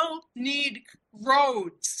still need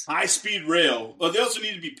roads. High-speed rail. Well, they also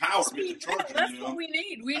need to be powered with the charging. That's what we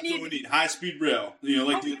need. We need high-speed rail.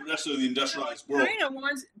 The rest of the industrialized world.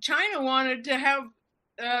 China wanted to have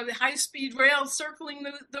the high-speed rail circling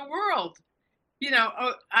the world.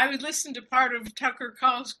 I would listen to part of Tucker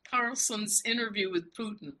Carlson's interview with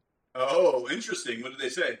Putin. Oh, interesting. What did they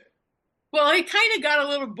say? Well, it kind of got a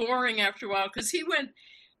little boring after a while because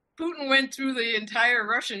Putin went through the entire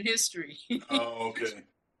Russian history. Oh, okay.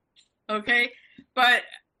 Okay, but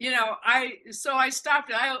I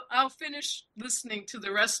stopped. I'll finish listening to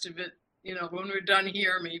the rest of it. When we're done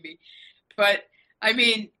here, maybe. But I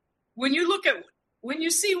mean, when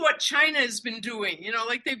you see what China has been doing,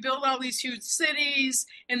 they build all these huge cities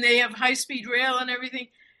and they have high-speed rail and everything.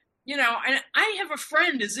 And I have a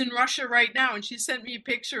friend is in Russia right now, and she sent me a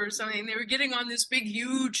picture or something. They were getting on this big,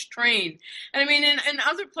 huge train. And I mean, in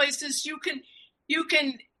other places, you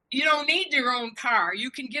don't need your own car. You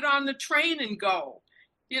can get on the train and go.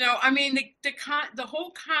 I mean, the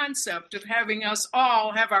whole concept of having us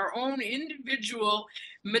all have our own individual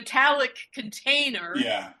metallic container.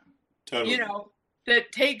 Yeah, totally.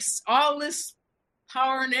 That takes all this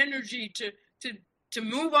power and energy to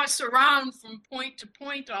move us around from point to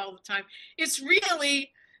point all the time. It's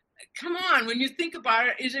really, come on, when you think about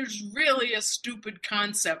it, it is really a stupid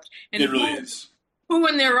concept. And it really is. Who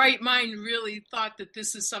in their right mind really thought that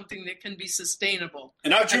this is something that can be sustainable?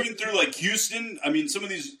 And I've driven through Houston. I mean, some of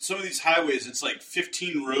these highways, it's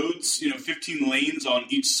 15 roads, 15 lanes on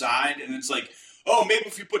each side, and it's maybe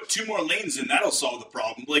if you put 2 more lanes in, that'll solve the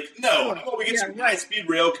problem. No. We get some high-speed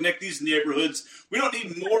rail, connect these neighborhoods. We don't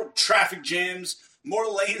need more traffic jams, more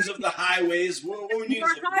lanes of the highways. What we need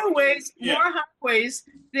more highways. More highways.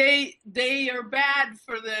 They are bad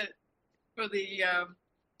for the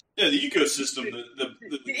ecosystem.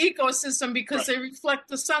 The ecosystem because they reflect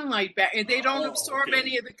the sunlight back, and they don't absorb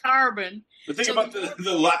any of the carbon. But think about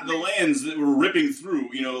the lands that we're ripping through.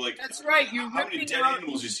 That's right. How many dead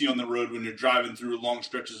animals you see on the road when you're driving through long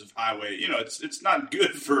stretches of highway? It's not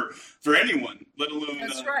good for anyone, let alone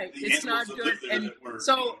that's right. The it's not good. And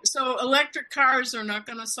so electric cars are not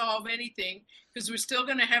going to solve anything because we're still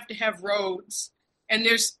going to have roads, and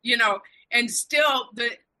there's and still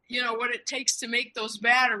what it takes to make those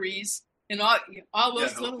batteries and all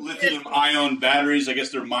those little lithium-ion batteries. I guess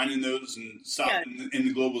they're mining those in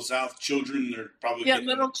the global south. Children, they're probably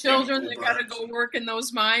little children. They got to go work in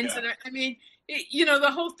those mines, and I mean,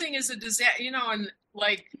 the whole thing is a disaster. And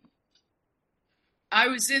I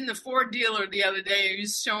was in the Ford dealer the other day. He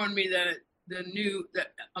was showing me a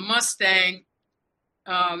Mustang.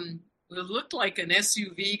 It looked like an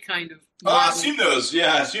SUV kind of model. Oh, I've seen those.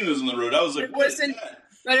 Yeah, I've seen those on the road. I was like,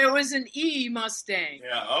 But it was an E Mustang.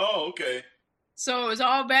 Yeah. Oh, okay. So it was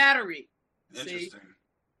all battery. Interesting. See?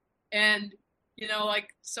 And,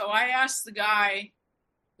 so I asked the guy,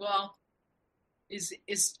 well, is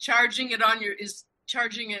charging it on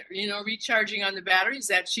recharging on the battery, is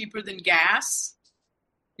that cheaper than gas?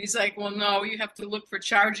 He's like, well, no, you have to look for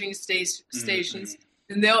charging stations,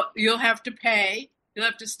 and you'll have to pay. You'll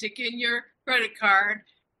have to stick in your credit card,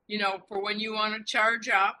 for when you want to charge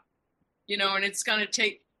up, and it's going to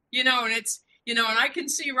take, and I can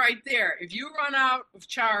see right there, if you run out of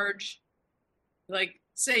charge, like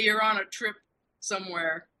say you're on a trip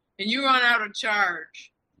somewhere and you run out of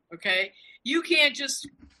charge, okay, you can't just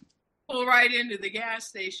pull right into the gas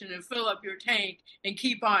station and fill up your tank and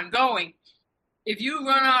keep on going. If you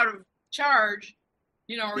run out of charge,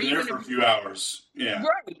 or you're there for a few hours. Yeah.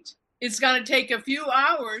 Right. It's going to take a few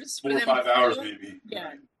hours. 4 or 5 hours, maybe.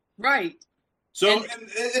 Yeah. Right. So and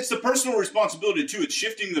it's the personal responsibility, too. It's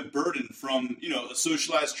shifting the burden from, a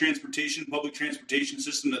socialized transportation, public transportation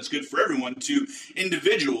system that's good for everyone to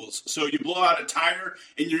individuals. So you blow out a tire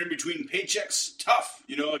and you're in between paychecks, tough.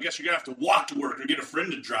 I guess you're going to have to walk to work or get a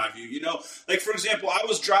friend to drive you. Like, for example, I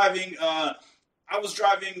was driving a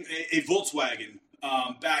Volkswagen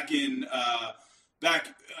back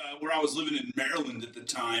where I was living in Maryland at the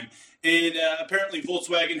time, and apparently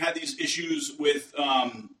Volkswagen had these issues with.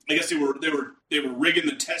 I guess they were rigging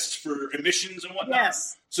the tests for emissions and whatnot.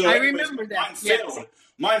 Yes, so I remember that. Mine failed.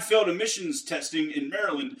 Mine failed emissions testing in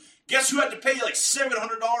Maryland. Guess who had to pay like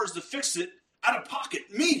 $700 to fix it? Out of pocket,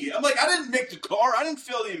 me. I'm like, I didn't make the car. I didn't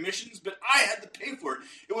fail the emissions, but I had to pay for it.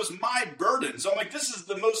 It was my burden. So I'm like, this is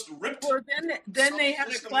the most ripped. Well, then they had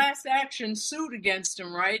a class action suit against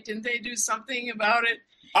him, right? Didn't they do something about it?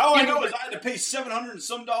 All I know is I had to pay $700 and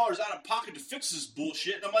some out of pocket to fix this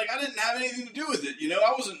bullshit. And I'm like, I didn't have anything to do with it.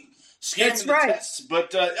 I wasn't scamming the tests.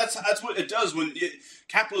 But that's what it does when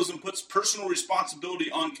capitalism puts personal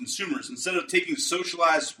responsibility on consumers instead of taking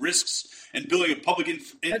socialized risks and building a public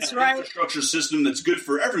infrastructure system that's good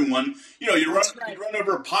for everyone. You run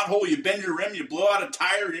over a pothole, you bend your rim, you blow out a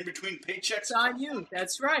tire in between paychecks. It's on you.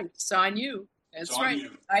 That's right. It's on you. That's right.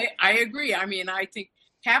 I agree. I mean, I think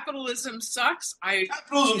capitalism sucks.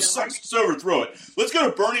 Capitalism sucks. Let's overthrow it. Let's go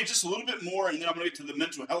to Bernie just a little bit more, and then I'm going to get to the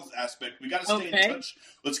mental health aspect. We got to stay in touch.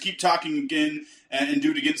 Let's keep talking again and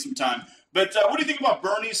do it again sometime. But what do you think about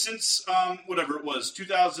Bernie since, whatever it was,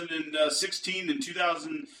 2016 and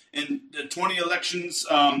 2020 elections?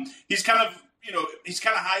 He's kind of, he's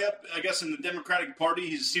kind of high up, I guess, in the Democratic Party.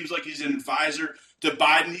 He seems like he's an advisor to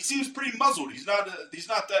Biden. He seems pretty muzzled. He's not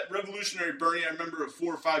that revolutionary Bernie I remember of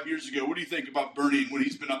 4 or 5 years ago. What do you think about Bernie and what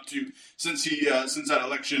he's been up to since that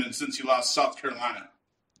election and since he lost South Carolina?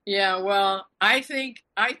 Yeah, well, I think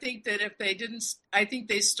that if they didn't, I think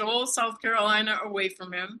they stole South Carolina away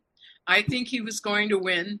from him. I think he was going to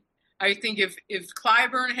win. I think if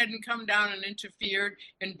Clyburn hadn't come down and interfered,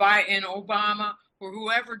 and Obama or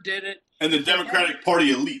whoever did it, and the Democratic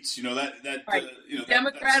Party elites,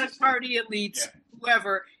 Democratic Party elites,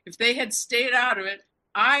 whoever, if they had stayed out of it,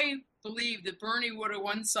 I believe that Bernie would have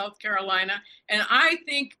won South Carolina, and I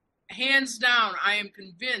think, hands down, I am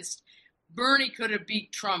convinced Bernie could have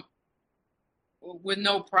beat Trump with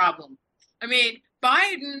no problem. I mean,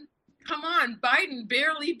 Biden. Come on, Biden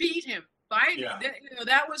barely beat him.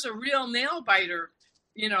 That was a real nail biter,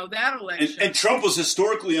 that election. And Trump was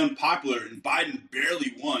historically unpopular, and Biden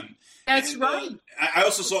barely won. That's right. I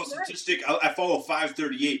also saw a statistic. I follow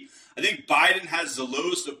 538. I think Biden has the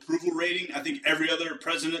lowest approval rating. I think every other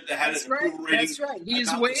president that had an approval rating He's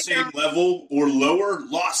about the same level or lower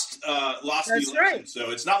lost the election. Right. So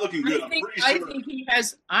it's not looking good. I'm pretty sure. I think he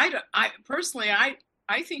has.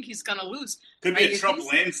 I think he's going to lose. Could be a Trump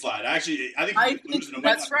landslide. Actually, I think he's losing. It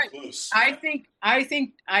might not be close. I think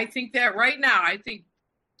that right now. I think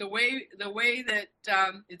the way that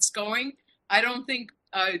it's going, I don't think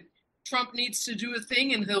Trump needs to do a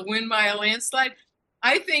thing and he'll win by a landslide.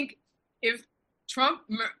 I think if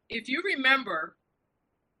you remember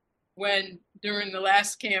when during the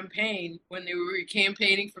last campaign when they were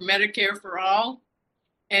campaigning for Medicare for all,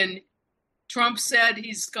 and Trump said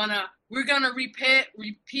we're gonna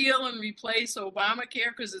repeal and replace Obamacare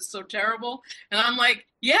because it's so terrible. And I'm like,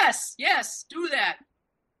 yes, do that.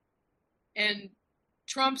 And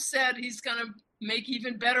Trump said he's gonna make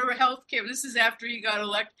even better health care. This is after he got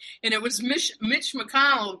elected. And it was Mitch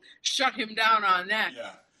McConnell shut him down on that.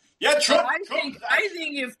 Yeah, Trump. I think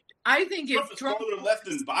if Trump is further left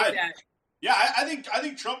than Biden. Yeah, I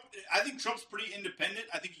think Trump. I think Trump's pretty independent.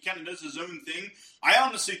 I think he kind of does his own thing. I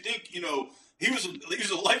honestly think he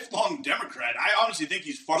was a lifelong Democrat. I honestly think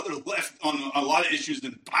he's farther left on a lot of issues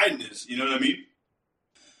than Biden is. You know what I mean?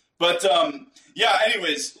 But yeah.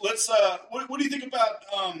 Anyways, let's. What do you think about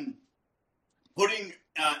putting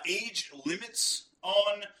age limits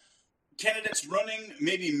on candidates running?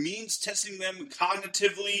 Maybe means testing them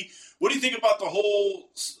cognitively. What do you think about the whole,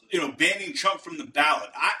 banning Trump from the ballot?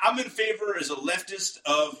 I'm in favor as a leftist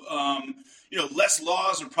of, less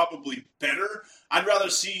laws are probably better. I'd rather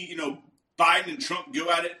see, Biden and Trump go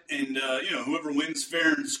at it, and whoever wins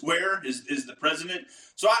fair and square is the president.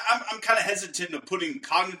 So I'm kind of hesitant of putting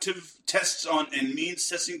cognitive tests on and means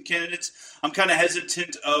testing candidates. I'm kind of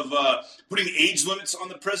hesitant of putting age limits on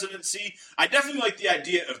the presidency. I definitely like the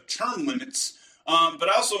idea of term limits, but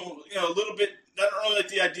I also a little bit. I don't really like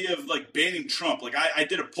the idea of like banning Trump. Like I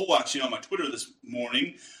did a poll actually on my Twitter this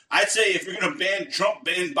morning. I'd say if you're going to ban Trump,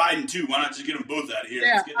 ban Biden too. Why not just get them both out of here?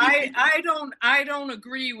 Yeah, I don't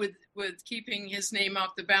agree with keeping his name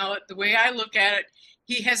off the ballot. The way I look at it,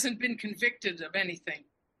 he hasn't been convicted of anything.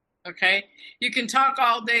 Okay, you can talk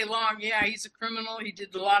all day long. Yeah, he's a criminal. He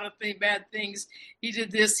did a lot of bad things. He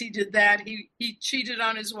did this. He did that. He cheated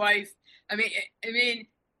on his wife. I mean.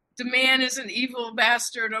 The man is an evil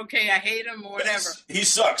bastard. Okay, I hate him or whatever. He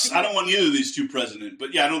sucks. I don't want either of these two president.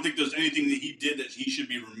 But yeah, I don't think there's anything that he did that he should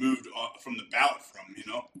be removed from the ballot from,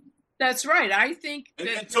 That's right. I think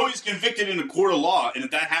until he's convicted in a court of law, and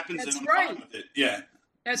if that happens, then I'm fine with it. Yeah.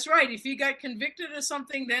 That's right. If he got convicted of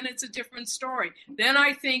something, then it's a different story. Then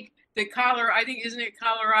I think isn't it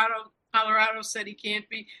Colorado? Colorado said he can't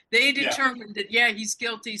be. They determined that, he's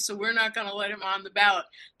guilty, so we're not going to let him on the ballot.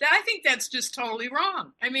 I think that's just totally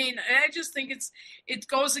wrong. I mean, I just think it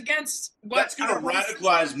goes against what... That's going to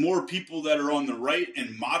radicalize more people that are on the right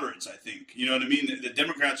and moderates, I think. You know what I mean? The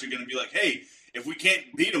Democrats are going to be like, hey, if we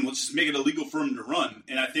can't beat him, let's just make it illegal for him to run.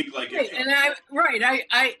 And I think like... And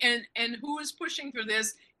who is pushing for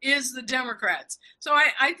this is the Democrats. So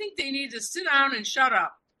I think they need to sit down and shut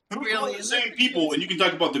up. Really, the same people, and you can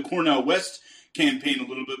talk about the Cornel West campaign a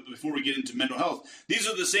little bit before we get into mental health. These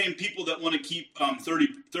are the same people that want to keep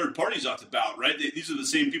third parties off the ballot, right? These are the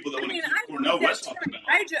same people that want to keep Cornel West off the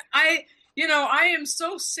ballot. I am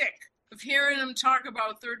so sick of hearing them talk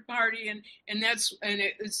about third party, and it's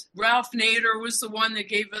Ralph Nader was the one that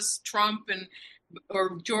gave us Trump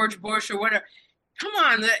or George Bush or whatever. Come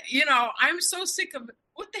on, I'm so sick of.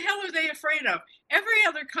 What the hell are they afraid of? Every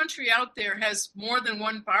other country out there has more than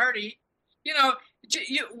one party.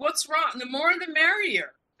 What's wrong? The more the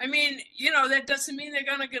merrier. I mean, that doesn't mean they're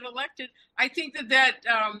going to get elected. I think that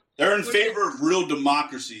they're in favor of real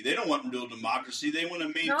democracy. They don't want real democracy. They want to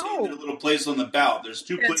maintain their little place on the ballot. There's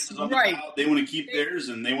two places on the ballot. They want to keep theirs,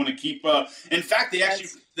 and they want to keep. In fact, they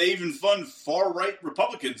even fund far right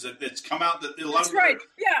Republicans. That's come out that a lot of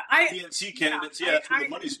DNC candidates. That's where the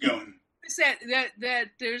money's going.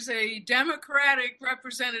 That there's a Democratic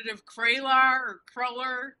representative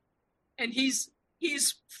Kruller, and he's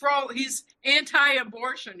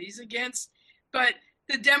anti-abortion. He's against, but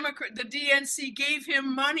the DNC gave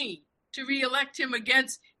him money to reelect him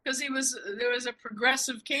because there was a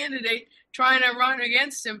progressive candidate trying to run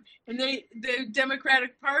against him, and the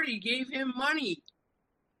Democratic Party gave him money.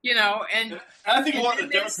 And I think a lot of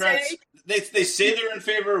the Democrats they say they're in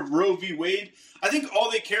favor of Roe v. Wade. I think all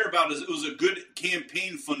they care about is it was a good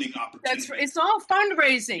campaign funding opportunity. That's right. It's all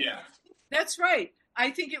fundraising. Yeah, that's right. I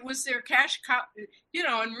think it was their cash cow.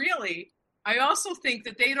 And really, I also think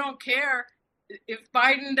that they don't care if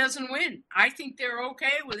Biden doesn't win. I think they're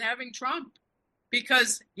okay with having Trump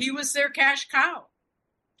because he was their cash cow.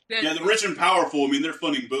 The rich and powerful, they're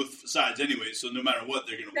funding both sides anyway, so no matter what,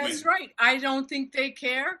 they're going to win. That's right. I don't think they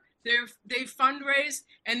care. They fundraise,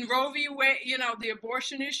 and Roe v. Wade, the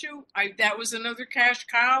abortion issue, that was another cash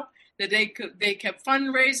cow that they kept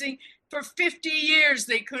fundraising. For 50 years,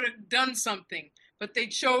 they could have done something, but they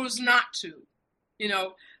chose not to.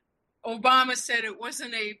 Obama said it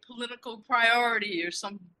wasn't a political priority or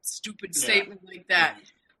some stupid statement like that.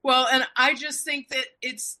 Right. Well, and I just think that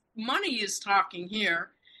it's money is talking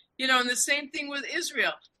here. And the same thing with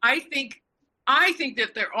Israel. I think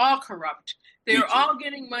that they're all corrupt. They're all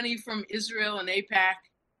getting money from Israel and AIPAC.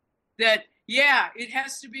 That, it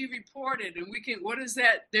has to be reported. And what is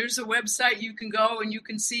that? There's a website you can go and you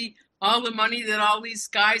can see all the money that all these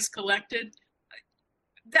guys collected.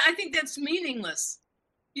 I think that's meaningless.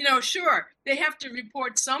 Sure, they have to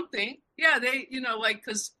report something. Yeah,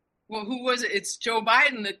 because, who was it? It's Joe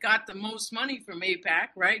Biden that got the most money from AIPAC,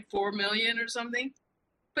 right? $4 million or something.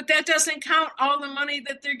 But that doesn't count all the money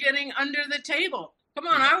that they're getting under the table. Come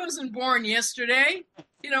on, I wasn't born yesterday.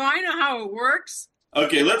 I know how it works.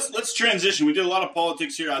 Okay, let's transition. We did a lot of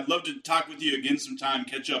politics here. I'd love to talk with you again sometime,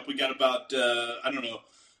 catch up. We got about,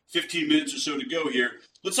 15 minutes or so to go here.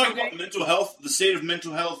 Let's talk about mental health, the state of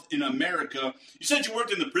mental health in America. You said you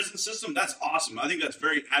worked in the prison system. That's awesome. I think that's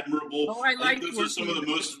very admirable. Oh, I like think those are some of the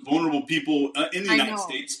most vulnerable people in the United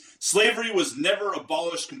States. Slavery was never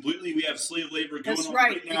abolished completely. We have slave labor going on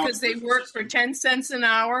right now. Because they work for 10 cents an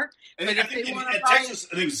hour. And but if they want to buy Texas,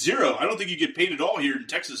 I think zero. I don't think you get paid at all here in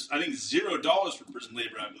Texas. I think $0 for prison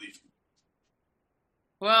labor, I believe.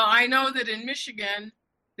 Well, I know that in Michigan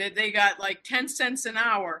that they got like 10 cents an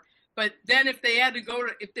hour. But then if they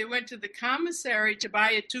went to the commissary to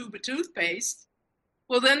buy a tube of toothpaste,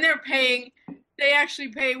 well, then they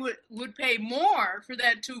actually would pay more for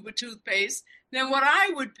that tube of toothpaste than what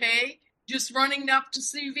I would pay just running up to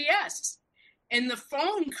CVS. And the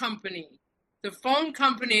phone company,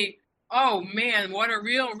 oh man, what a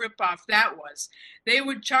real ripoff that was. They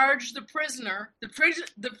would charge the prisoner. The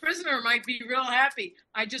prisoner might be real happy.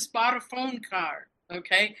 I just bought a phone card,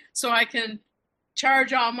 okay? So I can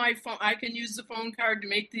charge all my phone. I can use the phone card to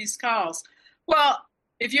make these calls. Well,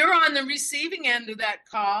 if you're on the receiving end of that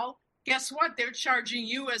call, guess what? They're charging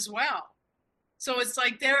you as well. So it's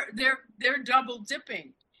like they're double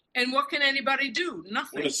dipping. And what can anybody do?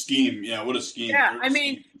 Nothing. What a scheme! Yeah, what a scheme. Yeah, I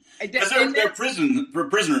mean, because they're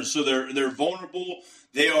prisoners, so they're vulnerable.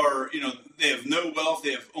 They are, they have no wealth,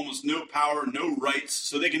 they have almost no power, no rights,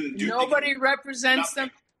 so they can do. Nobody represents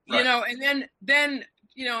them, right. And then.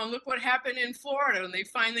 Look what happened in Florida when they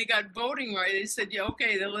finally got voting right. They said, yeah,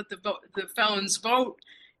 okay, they'll let the felons vote.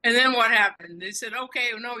 And then what happened? They said,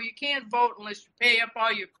 okay, no, you can't vote unless you pay up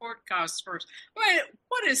all your court costs first.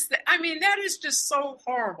 What is that? I mean, that is just so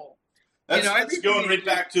horrible. That's going right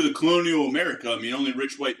back to the colonial America. I mean, only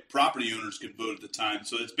rich white property owners could vote at the time.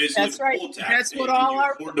 So it's basically a poll tax. That's what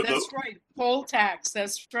right. Poll tax.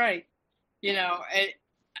 That's right.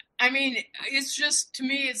 I mean, it's just, to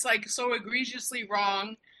me, it's like so egregiously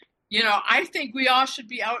wrong. I think we all should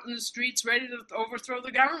be out in the streets ready to overthrow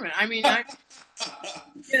the government. I mean, I'll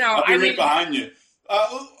be right behind you.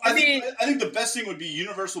 I think the best thing would be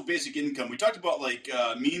universal basic income. We talked about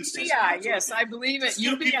means testing. Yeah, yes, I believe it. Just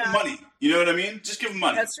give people money. You know what I mean? Just give them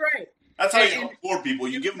money. That's right. That's how you help poor people.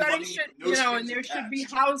 You give them money. And there should be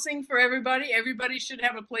housing for everybody. Everybody should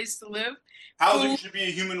have a place to live. Housing should be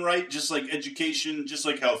a human right, just like education, just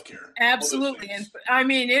like healthcare. Absolutely. And I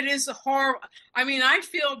mean, it is a horrible. I mean, I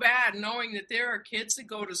feel bad knowing that there are kids that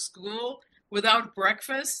go to school without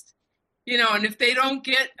breakfast. And if they don't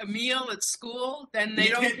get a meal at school, then they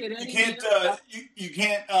don't get any.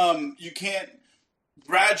 You can't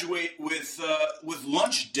graduate with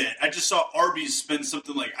lunch debt. I just saw Arby's spend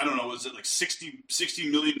something like, I don't know, was it like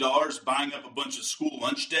 $60 million buying up a bunch of school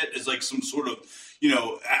lunch debt as like some sort of,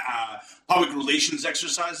 public relations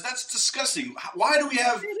exercise? That's disgusting. Why do we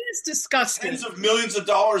have it is disgusting. Tens of millions of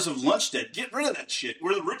dollars of lunch debt? Get rid of that shit.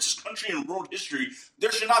 We're the richest country in world history.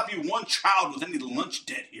 There should not be one child with any all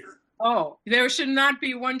debt here. Oh, there should not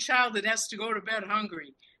be one child that has to go to bed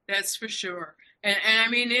hungry. That's for sure. And I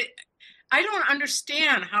mean, I don't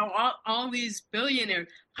understand how all these billionaires,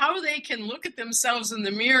 how they can look at themselves in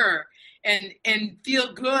the mirror and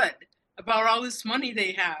feel good about all this money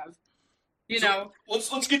they have.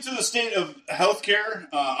 Let's get to the state of healthcare.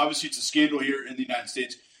 Obviously, it's a scandal here in the United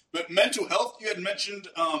States. But mental health, you had mentioned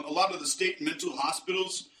a lot of the state mental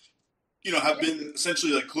hospitals, have been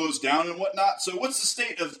essentially like closed down and whatnot. So what's the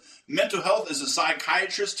state of mental health as a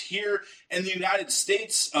psychiatrist here in the United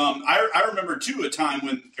States? I remember, too, a time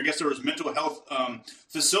when I guess there was mental health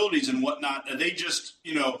facilities and whatnot. Are they just,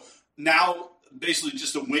 now basically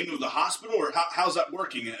just a wing of the hospital, or how's that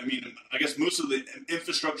working? I mean, I guess most of the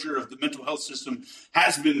infrastructure of the mental health system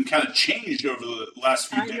has been kind of changed over the last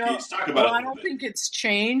few decades. Talk about it. I don't think it's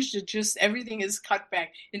changed. It just, everything is cut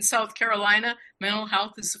back. In South Carolina, mental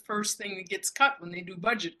health is the first thing that gets cut when they do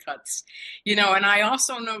budget cuts. And I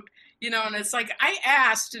also note, and it's like I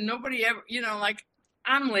asked and nobody ever,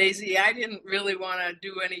 I'm lazy. I didn't really want to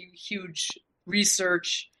do any huge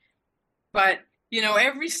research, but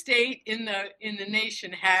every state in the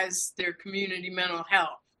nation has their community mental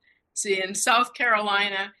health. See, in South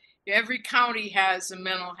Carolina, every county has a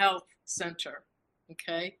mental health center,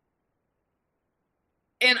 okay?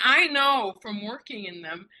 And I know from working in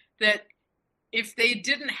them that if they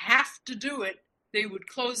didn't have to do it, they would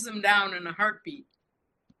close them down in a heartbeat,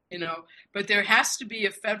 But there has to be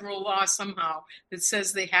a federal law somehow that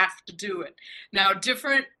says they have to do it. Now,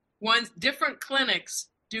 different clinics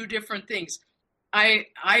do different things.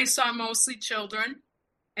 I saw mostly children,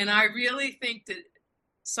 and I really think that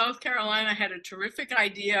South Carolina had a terrific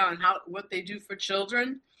idea on what they do for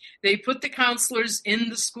children. They put the counselors in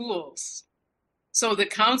the schools. So the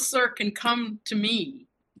counselor can come to me,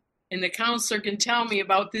 and the counselor can tell me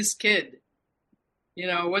about this kid.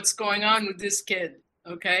 What's going on with this kid?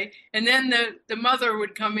 Okay. And then the mother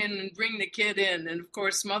would come in and bring the kid in. And of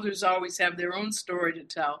course, mothers always have their own story to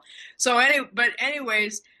tell. So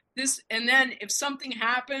anyways, and then if something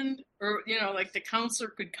happened, or, like the counselor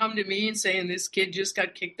could come to me and say, and this kid just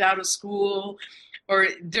got kicked out of school, or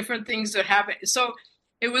different things that happen. So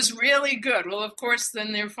it was really good. Well, of course,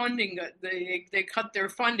 then their funding, they cut their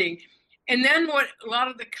funding. And then what a lot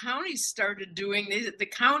of the counties started doing, the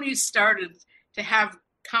counties started to have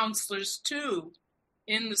counselors too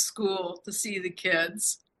in the school to see the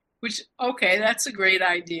kids, which, okay, that's a great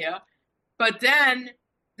idea. But then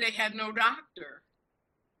they had no doctor.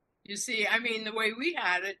 You see, I mean, the way we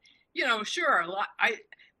had it, sure,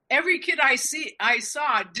 every kid I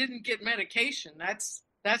saw didn't get medication.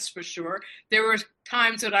 That's for sure. There were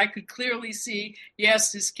times that I could clearly see,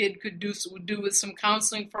 yes, this kid could do with some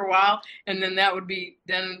counseling for a while, and then that would be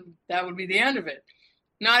the end of it.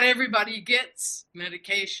 Not everybody gets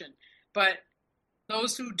medication, but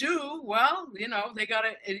those who do, well, they got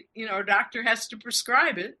a doctor has to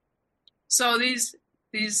prescribe it. So these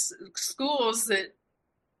schools that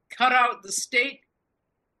cut out the state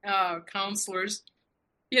counselors,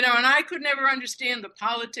 and I could never understand the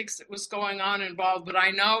politics that was going on involved, but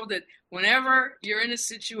I know that whenever you're in a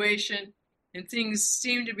situation and things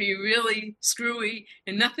seem to be really screwy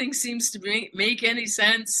and nothing seems to make any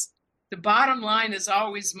sense, the bottom line is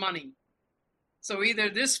always money. So either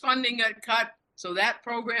this funding got cut, so that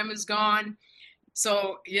program is gone.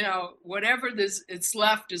 So, whatever it's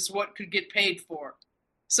left is what could get paid for.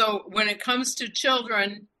 So when it comes to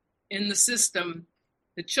children in the system,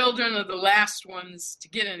 the children are the last ones to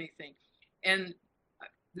get anything. And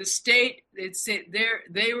the state,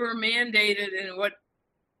 they were mandated, and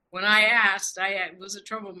when I asked, I was a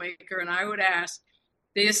troublemaker, and I would ask,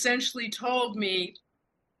 they essentially told me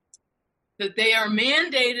that they are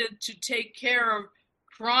mandated to take care of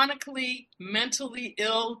chronically mentally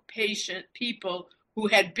ill people who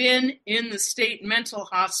had been in the state mental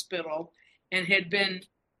hospital and had been,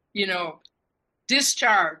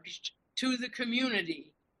 discharged to the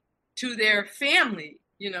community, to their family,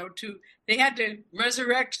 they had to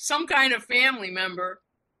resurrect some kind of family member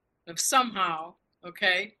of somehow,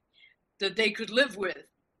 okay, that they could live with,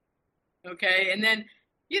 okay, and then,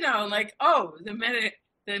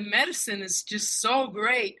 the medicine is just so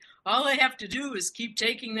great. All they have to do is keep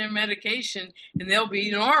taking their medication, and they'll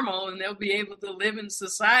be normal, and they'll be able to live in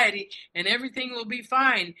society, and everything will be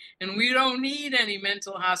fine. And we don't need any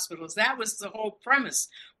mental hospitals. That was the whole premise.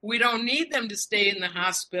 We don't need them to stay in the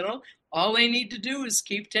hospital. All they need to do is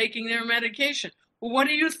keep taking their medication. Well, what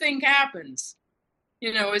do you think happens?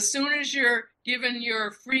 As soon as you're given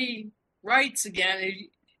your free rights again, as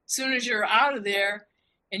soon as you're out of there,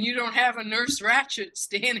 and you don't have a Nurse Ratched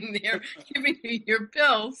standing there giving you your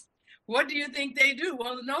pills, what do you think they do?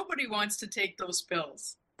 Well, nobody wants to take those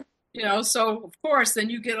pills. So of course, then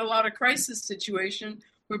you get a lot of crisis situation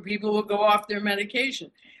where people will go off their medication.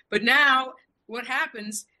 But now what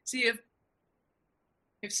happens, see,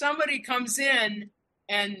 if somebody comes in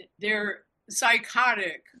and they're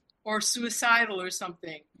psychotic or suicidal or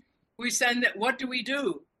something, what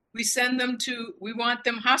do? We send them we want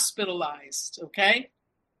them hospitalized, okay?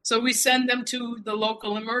 So we send them to the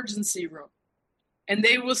local emergency room, and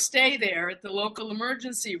they will stay there at the local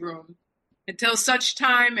emergency room until such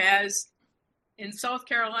time as, in South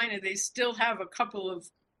Carolina, they still have a couple of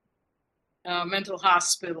mental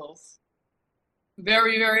hospitals.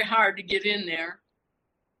 Very, very hard to get in there.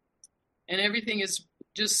 And everything is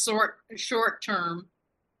just short term,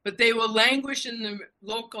 but they will languish in the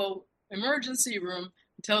local emergency room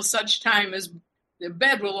until such time as the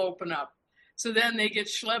bed will open up. So then they get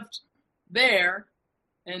schlepped there,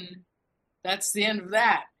 and that's the end of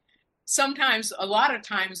that. A lot of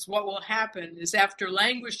times, what will happen is after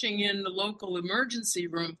languishing in the local emergency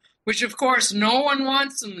room, which of course no one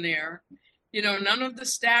wants them there, none of the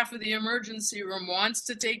staff of the emergency room wants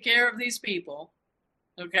to take care of these people,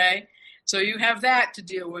 okay? So you have that to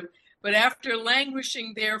deal with. But after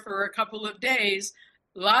languishing there for a couple of days,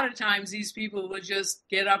 a lot of times these people will just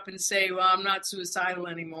get up and say, well, I'm not suicidal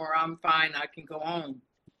anymore. I'm fine. I can go home,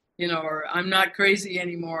 or I'm not crazy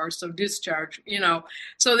anymore. So discharge,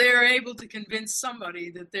 so they're able to convince somebody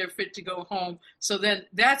that they're fit to go home. So then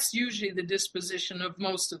that's usually the disposition of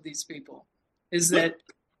most of these people, is that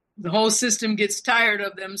the whole system gets tired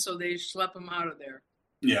of them. So they schlep them out of there.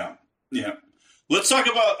 Yeah. Yeah. I just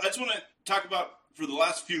want to talk about for the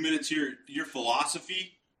last few minutes here, your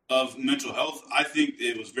philosophy of mental health. I think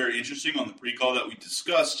it was very interesting on the pre-call that we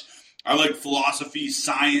discussed. I like philosophy,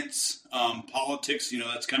 science, politics.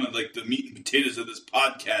 That's kind of like the meat and potatoes of this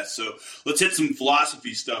podcast. So let's hit some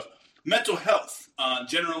philosophy stuff. mental health.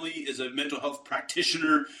 Generally, as a mental health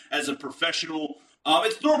practitioner, as a professional,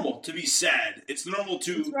 it's normal to be sad. It's normal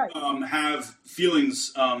to have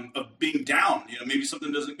feelings of being down. Maybe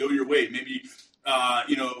something doesn't go your way. Maybe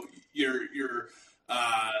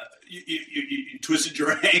you twisted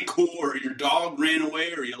your ankle, or your dog ran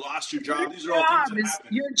away, or you lost your job. These are all things that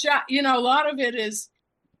happen. Your job, a lot of it is,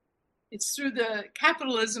 it's through the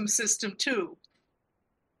capitalism system too.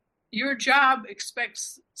 Your job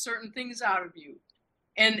expects certain things out of you,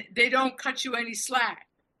 and they don't cut you any slack.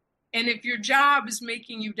 And if your job is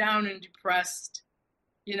making you down and depressed,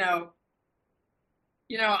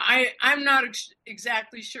 I'm not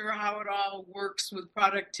exactly sure how it all works with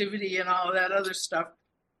productivity and all of that other stuff.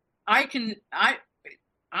 I'm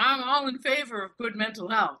all in favor of good mental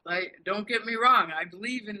health. Don't get me wrong. I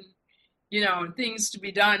believe in, in things to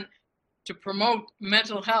be done to promote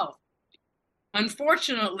mental health.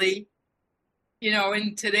 Unfortunately,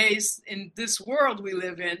 in this world we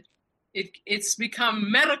live in, it's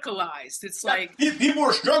become medicalized. It's like people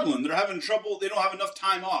are struggling. They're having trouble. They don't have enough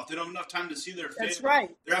time off. They don't have enough time to see their family. That's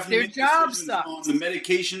right. They're having to make decisions on the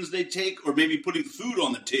medications they take, or maybe putting food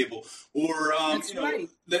on the table, or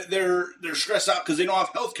they're stressed out because they don't have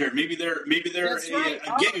health care. Maybe they're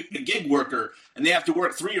a gig worker, and they have to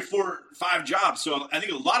work 3 or 4 or 5 jobs. So I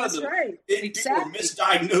think a lot of people are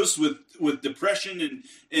misdiagnosed with depression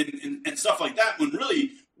and stuff like that, when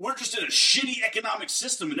really we're just in a shitty economic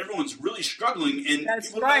system, and everyone's really struggling, and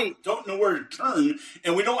people don't know where to turn,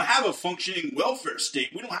 and we don't have a functioning welfare state.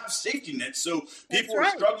 We don't have safety nets, so people are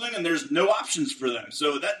struggling, and there's no options for them.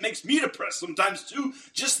 So that makes me depressed sometimes too,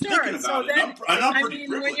 just thinking about it. I'm pretty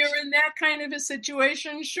privileged. When you're in that kind of a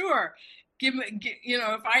situation, sure.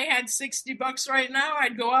 If I had $60 right now,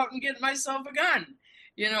 I'd go out and get myself a gun,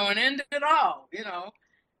 and end it all,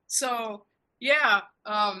 So, yeah,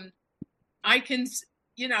 I can...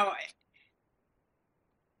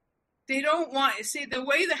 they don't want, see, the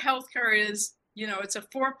way the healthcare is, it's a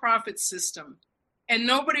for-profit system, and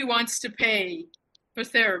nobody wants to pay for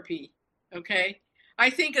therapy. Okay.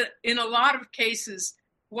 I think in a lot of cases,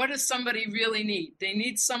 what does somebody really need? They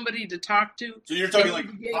need somebody to talk to. So you're talking like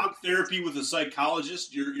talk therapy with a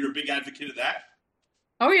psychologist. You're a big advocate of that?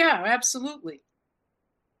 Oh yeah, absolutely.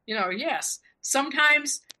 Yes.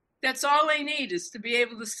 Sometimes that's all they need, is to be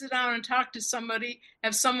able to sit down and talk to somebody,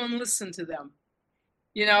 have someone listen to them.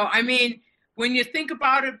 When you think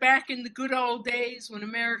about it, back in the good old days when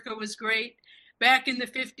America was great, back in the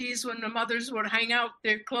 50s when the mothers would hang out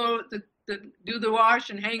their clothes, do the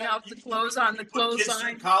wash and hang out the clothes on the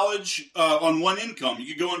clothesline. College on one income.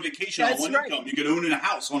 You could go on vacation on one income. You could own a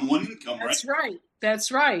house on one income, right?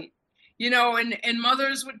 That's right. And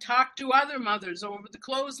mothers would talk to other mothers over the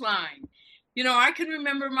clothesline. I can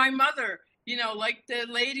remember my mother, like the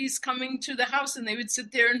ladies coming to the house, and they would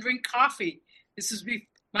sit there and drink coffee.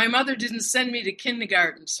 My mother didn't send me to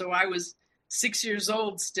kindergarten, so I was 6 years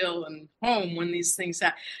old still and home when these things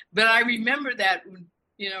happened. But I remember that,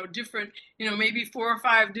 different, maybe 4 or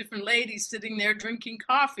 5 different ladies sitting there drinking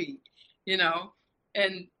coffee,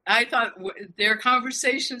 and I thought their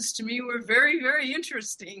conversations to me were very, very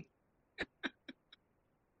interesting.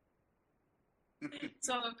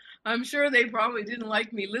 So I'm sure they probably didn't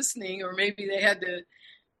like me listening, or maybe they had to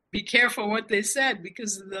be careful what they said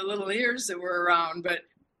because of the little ears that were around. But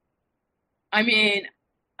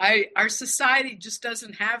our society just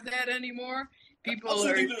doesn't have that anymore. I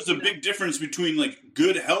also think there's a big difference between like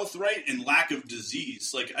good health, right, and lack of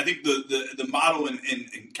disease. Like I think the model in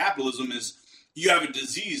capitalism is, you have a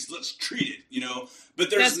disease, let's treat it, But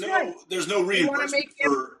there's no reimbursement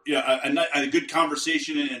for a good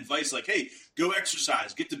conversation and advice, like, hey, go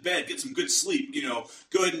exercise, get to bed, get some good sleep,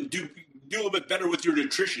 go ahead and do a little bit better with your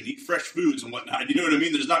nutrition, eat fresh foods and whatnot. You know what I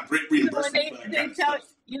mean? There's not great reimbursement for that kind of stuff.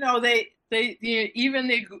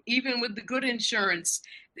 Even with the good insurance,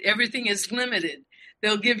 everything is limited.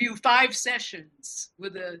 They'll give you 5 sessions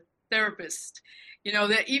with a therapist.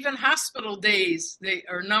 That even hospital days, they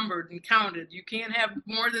are numbered and counted. You can't have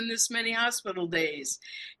more than this many hospital days.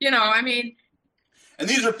 And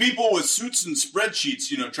these are people with suits and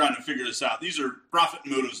spreadsheets, trying to figure this out. These are profit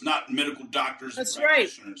motives, not medical doctors and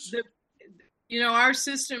practitioners. That's right. Our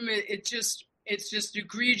system, it's just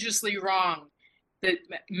egregiously wrong. That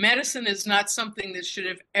medicine is not something that should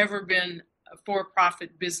have ever been a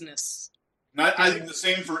for-profit business. And I think the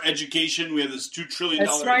same for education. We have this $2 trillion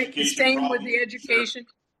education problem. The same with the education.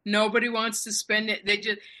 Sure. Nobody wants to spend it. They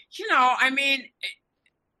just,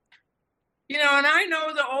 and I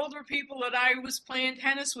know the older people that I was playing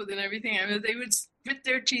tennis with and everything, they would grit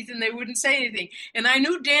their teeth and they wouldn't say anything. And I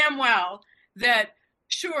knew damn well that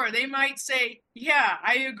sure, they might say, yeah,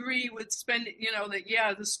 I agree with spending,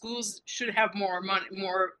 the schools should have more money,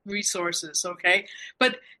 more resources, okay?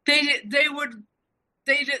 But there's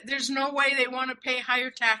no way they want to pay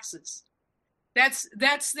higher taxes. That's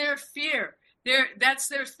their fear. That's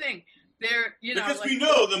their thing. Because we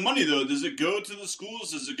know the money, though, does it go to the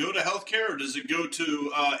schools? Does it go to healthcare, or does it go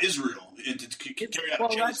to Israel to carry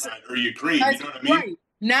out genocide, or Ukraine? You know what I mean? Right.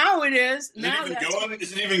 Now it is.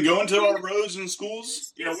 Is it even going to our roads and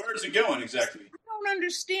schools? Where is it going exactly? I don't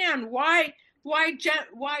understand why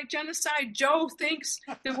Genocide Joe thinks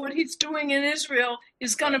that what he's doing in Israel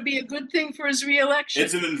is going to be a good thing for his reelection.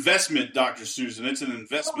 It's an investment, Dr. Susan. It's an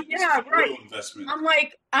investment. Oh, yeah, right. Real investment. I'm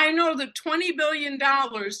like, I know that $20 billion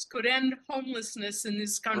could end homelessness in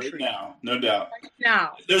this country. Right now, no doubt. Right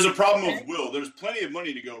now. There's a problem of will. There's plenty of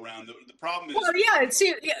money to go around. The problem is... Well,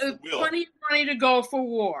 plenty of money to go for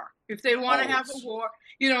war. If they want to have a war.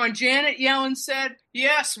 And Janet Yellen said,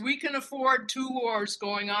 yes, we can afford 2 wars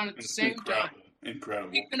going on at the same time.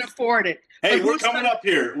 Incredible. We can afford it. Hey, we're coming up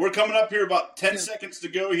here. We're coming up here about 10 seconds to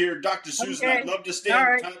go here. Dr. Susan, I'd love to stay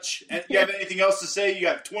in touch. And you have anything else to say? You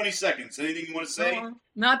got 20 seconds. Anything you want to say?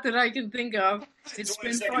 Not that I can think of. It's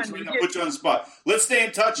been fun. Right now, put you on the spot. Let's stay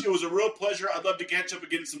in touch. It was a real pleasure. I'd love to catch up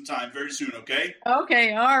again sometime very soon, okay?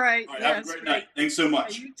 Okay, all right. All right, have a great night. Thanks so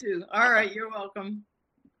much. You too. All right, you're welcome.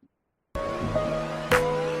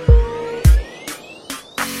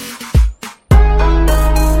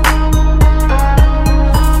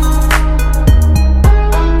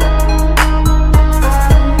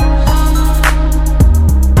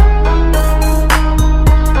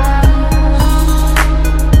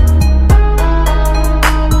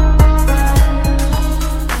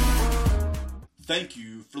 Thank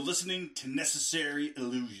you for listening to Necessary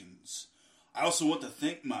Illusions. I also want to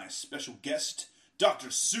thank my special guest,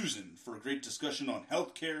 Dr. Susan, for a great discussion on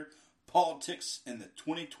healthcare, politics, and the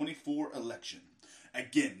 2024 election.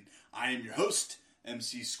 Again, I am your host,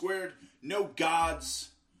 MC Squared. No gods,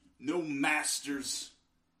 no masters.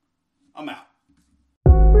 I'm out.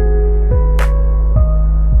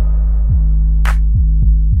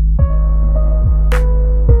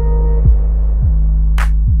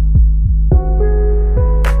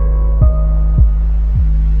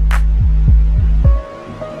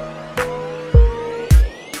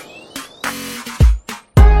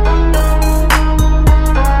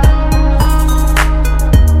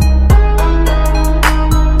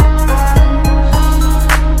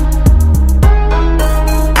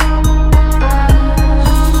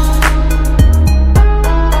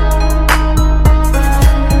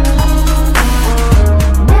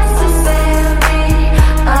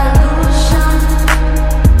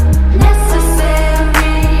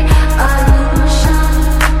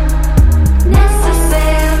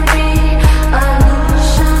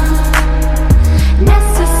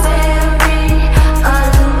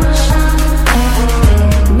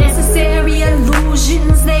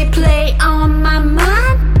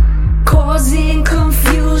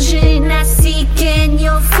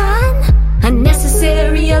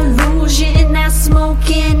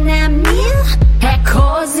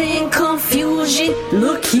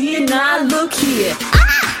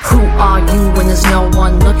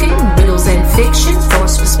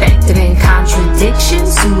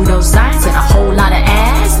 Pseudoscience and a whole lot of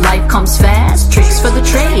ass. Life comes fast, tricks for the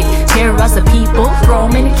trade. Terrorize the people, throw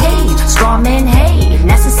them in a cage. Straw men hate,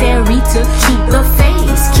 necessary to keep the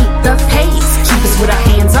face, keep the pace. Keep us with our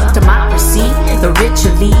hands up, democracy. The rich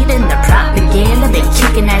are leading the propaganda. They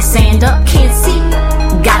kicking that sand up, can't see.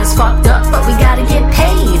 Got us fucked up, but we gotta get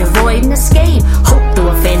paid. Avoid an escape, hope through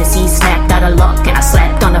a fantasy. Snapped out of luck and I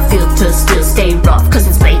slapped on a filter. Still stay rough, cause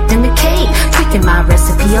it's baked in the cake. Tweaking my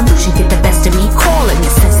recipe, illusion get the best of me. Call it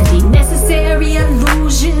necessity. Necessary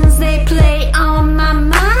illusions, they play on my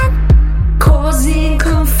mind, causing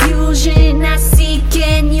confusion, not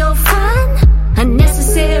seeking your fun.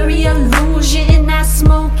 Unnecessary illusion, not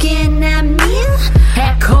smoking that meal,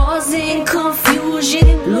 causing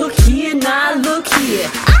confusion. Look here now.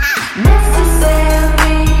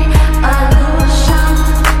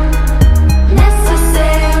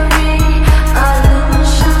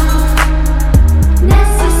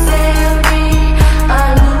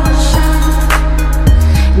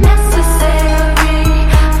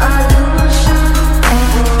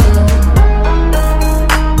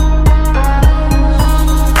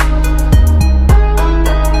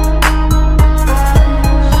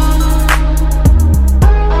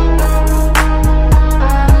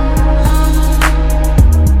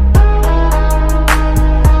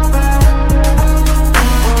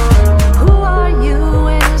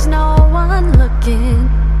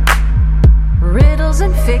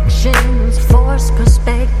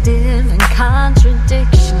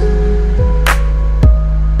 contradiction,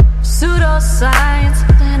 pseudoscience.